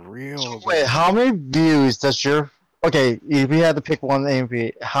 For real. So wait, how many views does your? Okay, if you had to pick one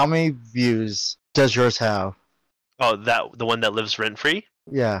AMV, how many views does yours have? Oh, the one that lives rent free.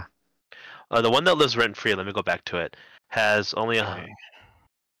 Yeah. The one that lives rent free. Let me go back to it. Has only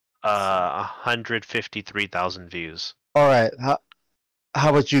 153,000 views. All right. How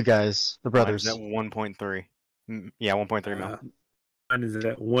about you guys, the brothers? Mine's at 1.3. Yeah, 1.3 mil. Mine is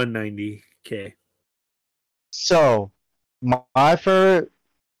at 190K. So, my favorite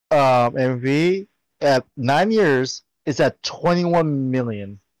MV at 9 years is at 21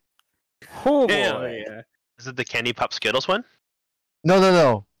 million. Oh Hell boy. yeah. Is it the Candy Pop Skittles one?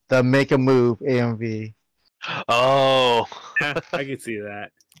 No. The Make a Move AMV. Oh. I can see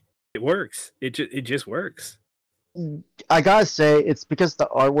that. It works. It just works. I gotta say, it's because the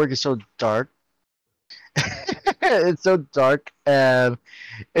artwork is so dark. It's so dark, and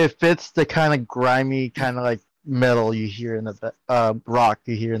it fits the kind of grimy, kind of like metal you hear in the rock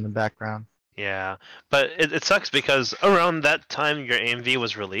you hear in the background. Yeah, but it sucks because around that time your AMV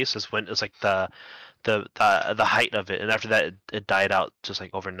was released is when it was like the height of it, and after that it died out just like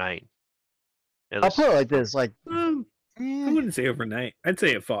overnight. I'll put it like this: like I wouldn't say overnight. I'd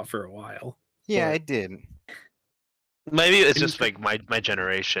say it fought for a while. Yeah, But- I did. maybe it's just like my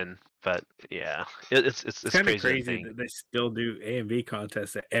generation, but yeah, it's kind of crazy. to crazy think. that they still do A&B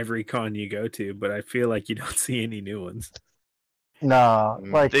contests at every con you go to, but I feel like you don't see any new ones. no,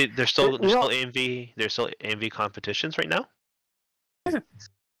 like There's still you know- AMV. There's still AMV competitions right now. Yeah.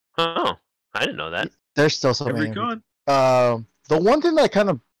 Oh, I didn't know that. there's still some Every AMV. con. The one thing that kind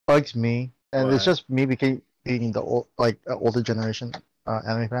of bugs me, and it's What? just me being the older generation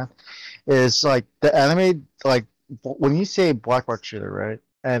anime fan, is like the anime, like when you say Black Rock Shooter, right?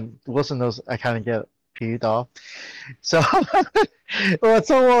 And Wilson knows I kind of get peed off. So, well,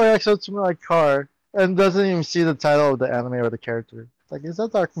 someone walks up to my car and doesn't even see the title of the anime or the character. Like, is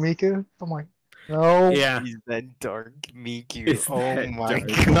that Dark Miku? I'm like, no. Yeah. Is that Dark Miku? Is Oh that my Dark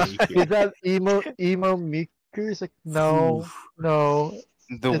god. Is that emo Miku? It's like, no, Oof. no.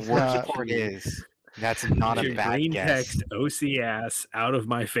 The It's worst not. part is that's not Get a your bad green guess. text OC ass out of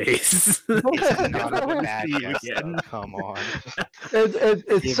my face. It's not a bad See you guess. again. Though. Come on. It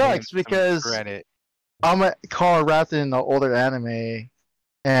Give him sucks some because credit. I'm a car wrapped in the older anime,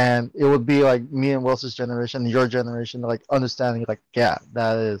 and it would be like me and Wilson's generation, your generation, like understanding, like, yeah,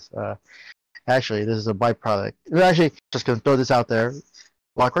 that is actually this is a byproduct. We're actually just gonna throw this out there: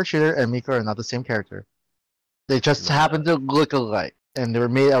 Lockhart Shooter and Miko are not the same character. They just happen to look alike, and they were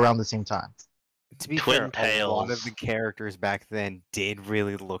made around the same time. To be Twin fair, a lot of Tails. the characters back then did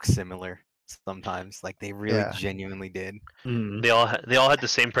really look similar. Sometimes, like they really Yeah. genuinely did. Mm. They all had the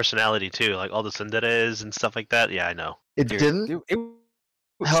same personality too, like all the tsunderes and stuff like that. Yeah, I know. It Dude, didn't it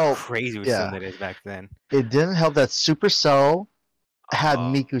was help. crazy with Yeah. Sundays back then. It didn't help that Supercell had Oh.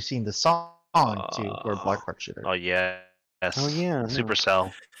 Miku sing the song too for Blackheart Shooter. Oh yeah. Yes. Oh, yeah, no.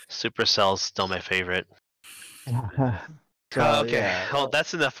 Supercell. Supercell's still my favorite. So, Okay. yeah. Well,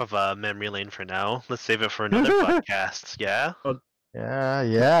 that's enough of memory lane for now. Let's save it for another podcast. Yeah.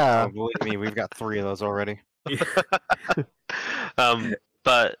 Yeah. Oh, believe me, we've got 3 of those already.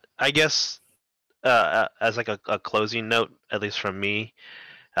 But I guess as like a closing note, at least from me,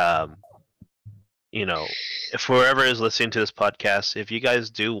 you know, if whoever is listening to this podcast, if you guys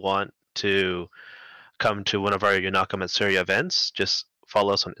do want to come to one of our Yonaka Matsuri events, just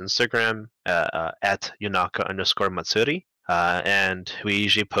follow us on Instagram at Yonaka_Matsuri. And we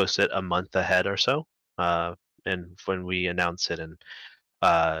usually post it a month ahead or so. And when we announce it, and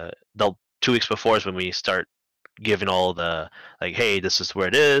the 2 weeks before is when we start giving all the, like, hey, this is where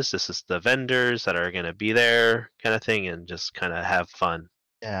it is, this is the vendors that are going to be there, kind of thing, and just kind of have fun.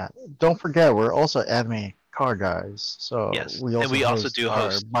 Yeah. Don't forget, we're also anime car guys. So Yes. we And also we also host do our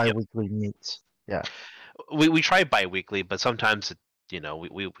host, yep. bi-weekly meet. Yeah. We try bi-weekly, but sometimes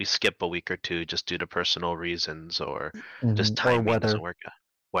we skip a week or two just due to personal reasons or just Mhm. Or timing weather. doesn't work out.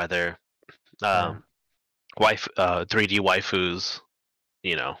 Weather, Yeah. 3D waifus,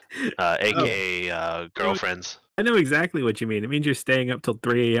 aka girlfriends. I know exactly what you mean. It means you're staying up till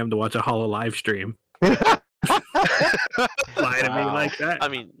 3 a.m. to watch a Hollow live stream. Lie to me Wow. like that. I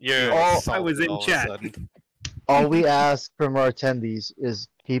mean, you're I was in chat. All we ask from our attendees is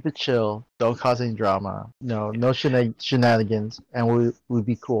keep it chill, don't cause any drama, no shenanigans, and we'll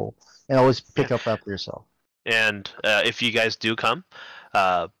be cool. And always pick up after yourself. And if you guys do come,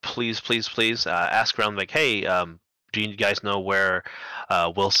 please ask around, like, hey, do you guys know where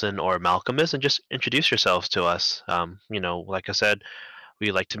Wilson or Malcolm is? And just introduce yourselves to us. Like I said,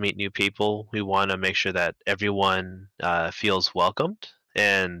 we like to meet new people. We want to make sure that everyone feels welcomed,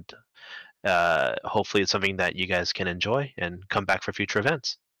 and hopefully it's something that you guys can enjoy and come back for future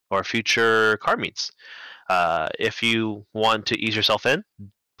events or future car meets. If you want to ease yourself in,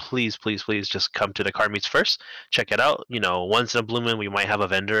 please just come to the car meets first. Check it out. Once in a blue moon, we might have a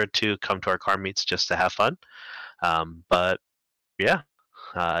vendor or two come to our car meets just to have fun. But yeah,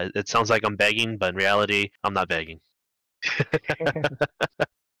 it sounds like I'm begging, but in reality, I'm not begging.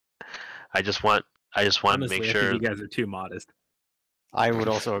 I just want Honestly, to make I sure. think you guys are too modest. I would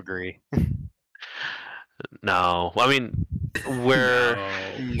also agree. No, I mean, we're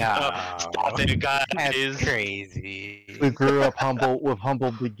No, stop it, guys. that's crazy. We grew up with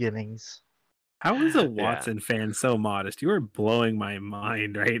humble beginnings. How is a Watson fan so modest? You are blowing my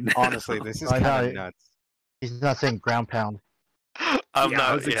mind right now. Honestly, this is I kind of know. nuts. He's not saying ground pound. I'm Yeah, not.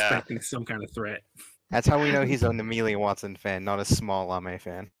 I was Yeah. expecting some kind of threat. That's how we know he's an Amelia Watson fan, not a small Ame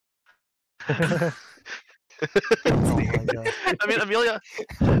fan. Oh my god. I mean, Amelia.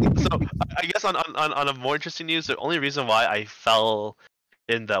 So I guess on a more interesting news, the only reason why I fell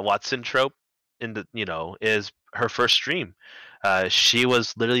in the Watson trope is her first stream. She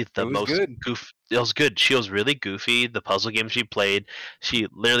was literally the It was most good. It was good. She was really goofy. The puzzle games she played, she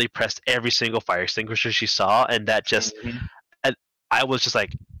literally pressed every single fire extinguisher she saw, and that just I was just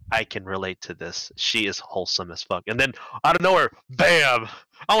like, I can relate to this. She is wholesome as fuck. And then out of nowhere, bam!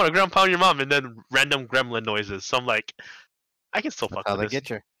 I want to ground pound your mom, and then random gremlin noises. So I'm like, I can still That's fuck how with they this.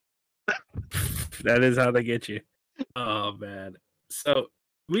 get you. That is how they get you. Oh man. So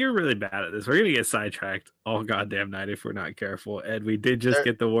we are really bad at this. We're gonna get sidetracked all goddamn night if we're not careful. And we did just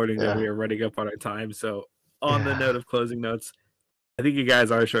get the warning that we are running up on our time. So on the note of closing notes, I think you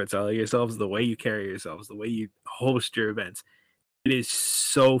guys are short selling yourselves. The way you carry yourselves, the way you host your events, it is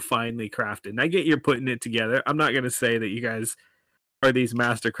so finely crafted. And I get you're putting it together. I'm not gonna say that you guys are these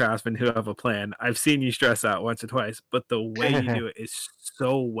master craftsmen who have a plan. I've seen you stress out once or twice, but the way you do it is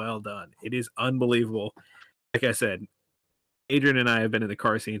so well done. It is unbelievable. Like I said, Adrian and I have been in the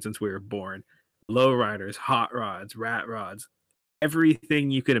car scene since we were born. Lowriders, hot rods, rat rods,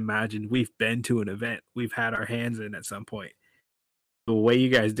 everything you could imagine. We've been to an event. We've had our hands in at some point. The way you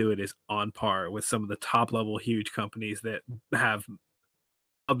guys do it is on par with some of the top level huge companies that have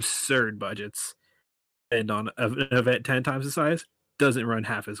absurd budgets, and on an event 10 times the size doesn't run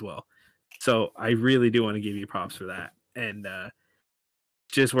half as well. So I really do want to give you props for that. And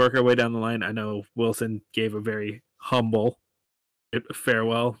just work our way down the line. I know Wilson gave a very humble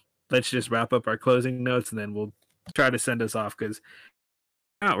farewell. Let's just wrap up our closing notes and then we'll try to send us off, because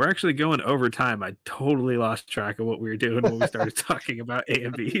we're actually going over time. I totally lost track of what we were doing when we started talking about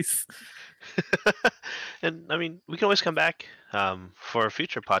AMVs. And I mean, we can always come back for a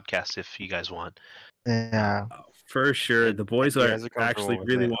future podcast if you guys want. Yeah, for sure. The boys are actually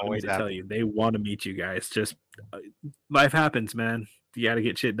really wanting wanting me to tell you. They want to meet you guys. Just life happens, man. You got to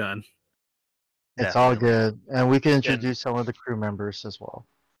get shit done. it's all good, and we can introduce some of the crew members as well.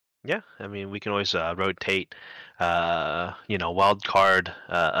 Yeah, I mean, we can always rotate, wild card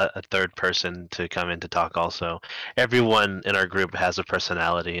a third person to come in to talk also. Everyone in our group has a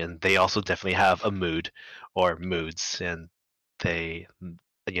personality, and they also definitely have a mood or moods, and they,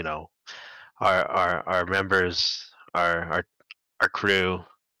 our members, our crew,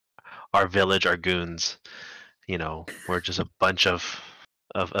 our village, our goons, we're just a bunch of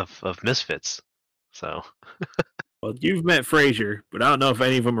misfits. So. Well, you've met Frazier, but I don't know if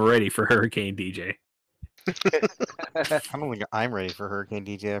any of them are ready for Hurricane DJ. I don't think I'm ready for Hurricane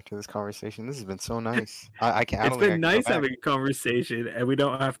DJ after this conversation. This has been so nice. I can't. It's been nice having a conversation, and we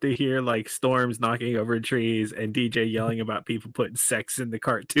don't have to hear like storms knocking over trees and DJ yelling about people putting sex in the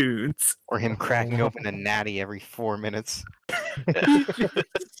cartoons. Or him cracking open a natty every 4 minutes.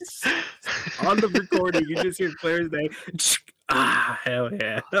 On the recording, you just hear Claire's name. Hell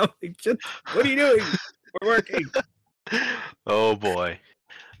yeah. What are you doing? We're working. Oh boy.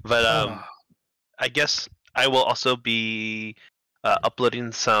 But I guess I will also be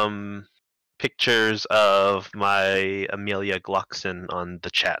uploading some pictures of my Amelia Glockson on the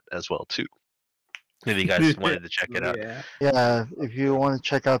chat as well too. If you guys wanted to check it out. Yeah, if you want to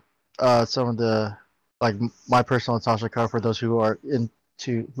check out some of the my personal Tasha card for those who are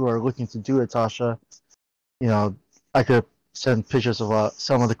looking to do a Tasha, I could send pictures of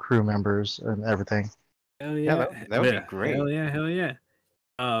some of the crew members and everything. Hell yeah, that would be great. Hell yeah.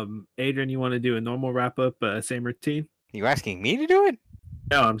 Adrian, you want to do a normal wrap up, same routine? You asking me to do it?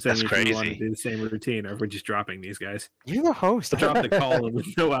 No, I'm saying That's if crazy. you want to do the same routine, or if we're just dropping these guys. You're the host. I'll drop the call with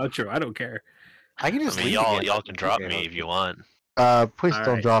no outro. I don't care. I can just leave y'all can drop me if you want. Please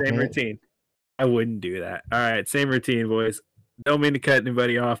don't drop same me. Routine. I wouldn't do that. All right, same routine, boys. Don't mean to cut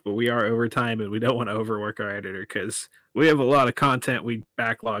anybody off, but we are over time, and we don't want to overwork our editor because we have a lot of content we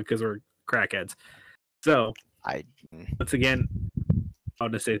backlog because we're crackheads. So, once again, I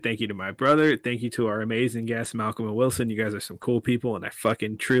want to say thank you to my brother. Thank you to our amazing guests, Malcolm and Wilson. You guys are some cool people, and I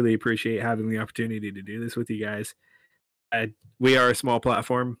fucking truly appreciate having the opportunity to do this with you guys. We are a small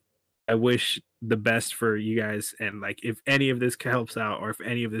platform. I wish the best for you guys, and if any of this helps out, or if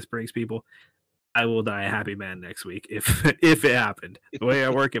any of this brings people, I will die a happy man next week if it happened. The way I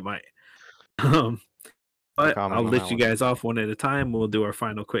work, it might. But I'll list you guys off one at a time. We'll do our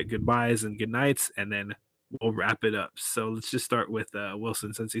final quick goodbyes and good nights, and then we'll wrap it up. So let's just start with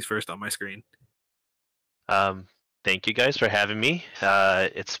Wilson, since he's first on my screen. Thank you guys for having me.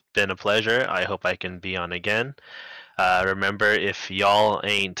 It's been a pleasure. I hope I can be on again. Remember, if y'all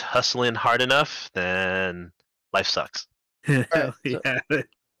ain't hustling hard enough, then life sucks. Hell yeah.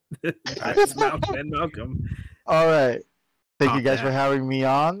 That's Malcolm. All right. Thank you guys for having me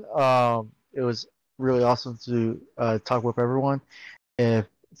on. It was really awesome to talk with everyone.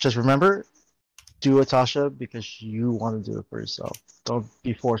 Just remember, do a Tasha because you want to do it for yourself. Don't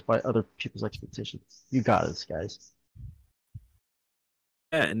be forced by other people's expectations. You got this, guys.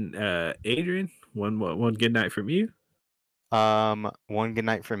 Yeah, and Adrian, one good night from you. One good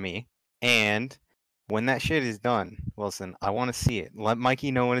night from me. And when that shit is done, Wilson, I want to see it. Let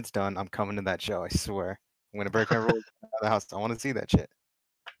Mikey know when it's done. I'm coming to that show. I swear. I'm gonna break my rules out of the house. I want to see that shit.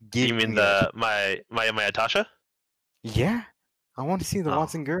 You mean my Atasha? Yeah, I want to see the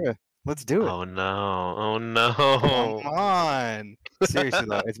Watson Gura. Let's do it. Oh no! Come on. Seriously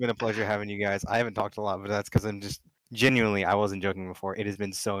though, it's been a pleasure having you guys. I haven't talked a lot, but that's because I'm just genuinely. I wasn't joking before. It has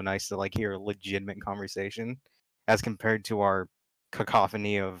been so nice to hear a legitimate conversation, as compared to our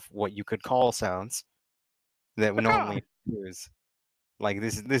cacophony of what you could call sounds that we normally use. Like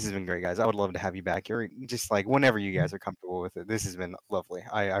this has been great, guys. I would love to have you back here, just like whenever you guys are comfortable with it. This has been lovely.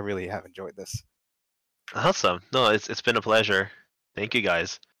 I really have enjoyed this. Awesome. No, it's been a pleasure. Thank you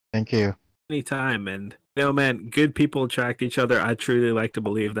guys. Thank you. Anytime. And man, good people attract each other. I truly like to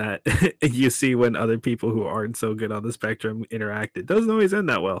believe that. You see when other people who aren't so good on the spectrum interact, it doesn't always end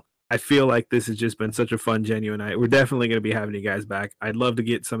that well. I feel like this has just been such a fun, genuine night. We're definitely going to be having you guys back. I'd love to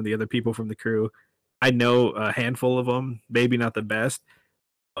get some of the other people from the crew. I know a handful of them, maybe not the best.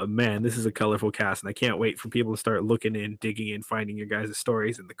 But man, this is a colorful cast, and I can't wait for people to start looking in, digging in, finding your guys'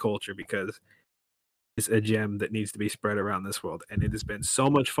 stories and the culture, because it's a gem that needs to be spread around this world. And it has been so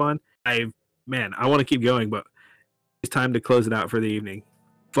much fun. I want to keep going, but it's time to close it out for the evening.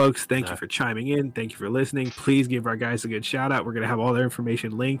 Folks, thank you for chiming in. Thank you for listening. Please give our guys a good shout out. We're going to have all their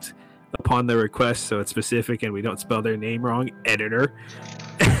information linked upon their request, so it's specific and we don't spell their name wrong. Editor.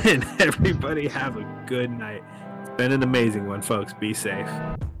 And everybody have a good night. It's been an amazing one, folks. Be safe.